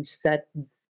challenge that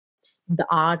the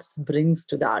arts brings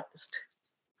to the artist?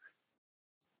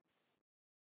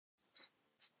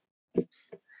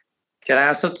 Can I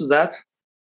answer to that?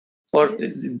 Or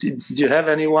do you have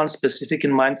anyone specific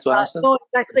in mind to answer? No,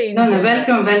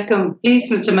 welcome. Please,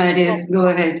 Mr. Marius, go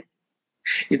ahead.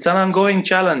 It's an ongoing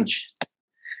challenge.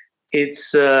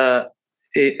 It's for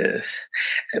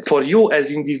you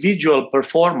as individual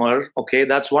performer, okay,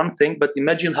 that's one thing. But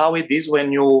imagine how it is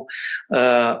when you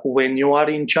are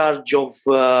in charge of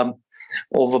a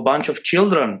bunch of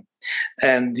children,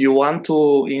 and you want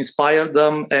to inspire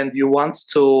them, and you want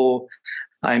to.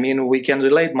 I mean, we can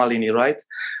relate, Nalini, right?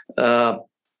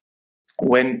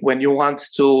 When you want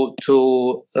to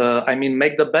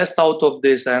make the best out of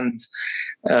this, and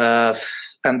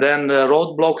then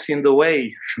roadblocks in the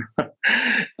way.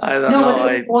 I don't know.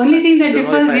 The only thing that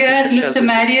differs here, Mr.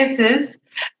 Marius, is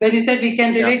when you said we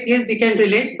can relate. Yes, we can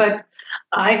relate, but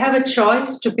I have a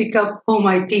choice to pick up whom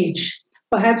I teach.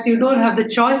 Perhaps you don't have the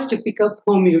choice to pick up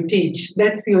whom you teach.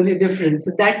 That's the only difference.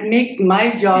 That makes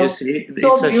my job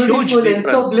so beautiful and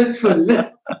so blissful.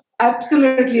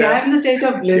 Absolutely. Yeah. I'm in the state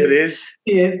of bliss.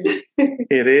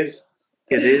 It is.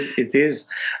 Yes. It is.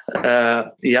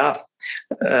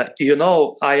 You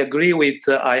know, I agree with,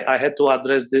 I had to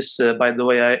address this, by the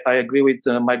way, I agree with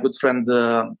my good friend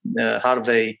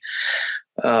Harvey.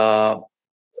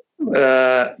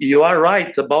 You are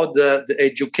right about the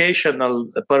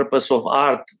educational purpose of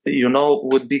art. You know,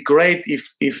 would be great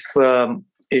if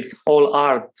all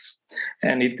art,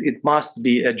 and it must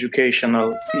be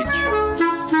educational.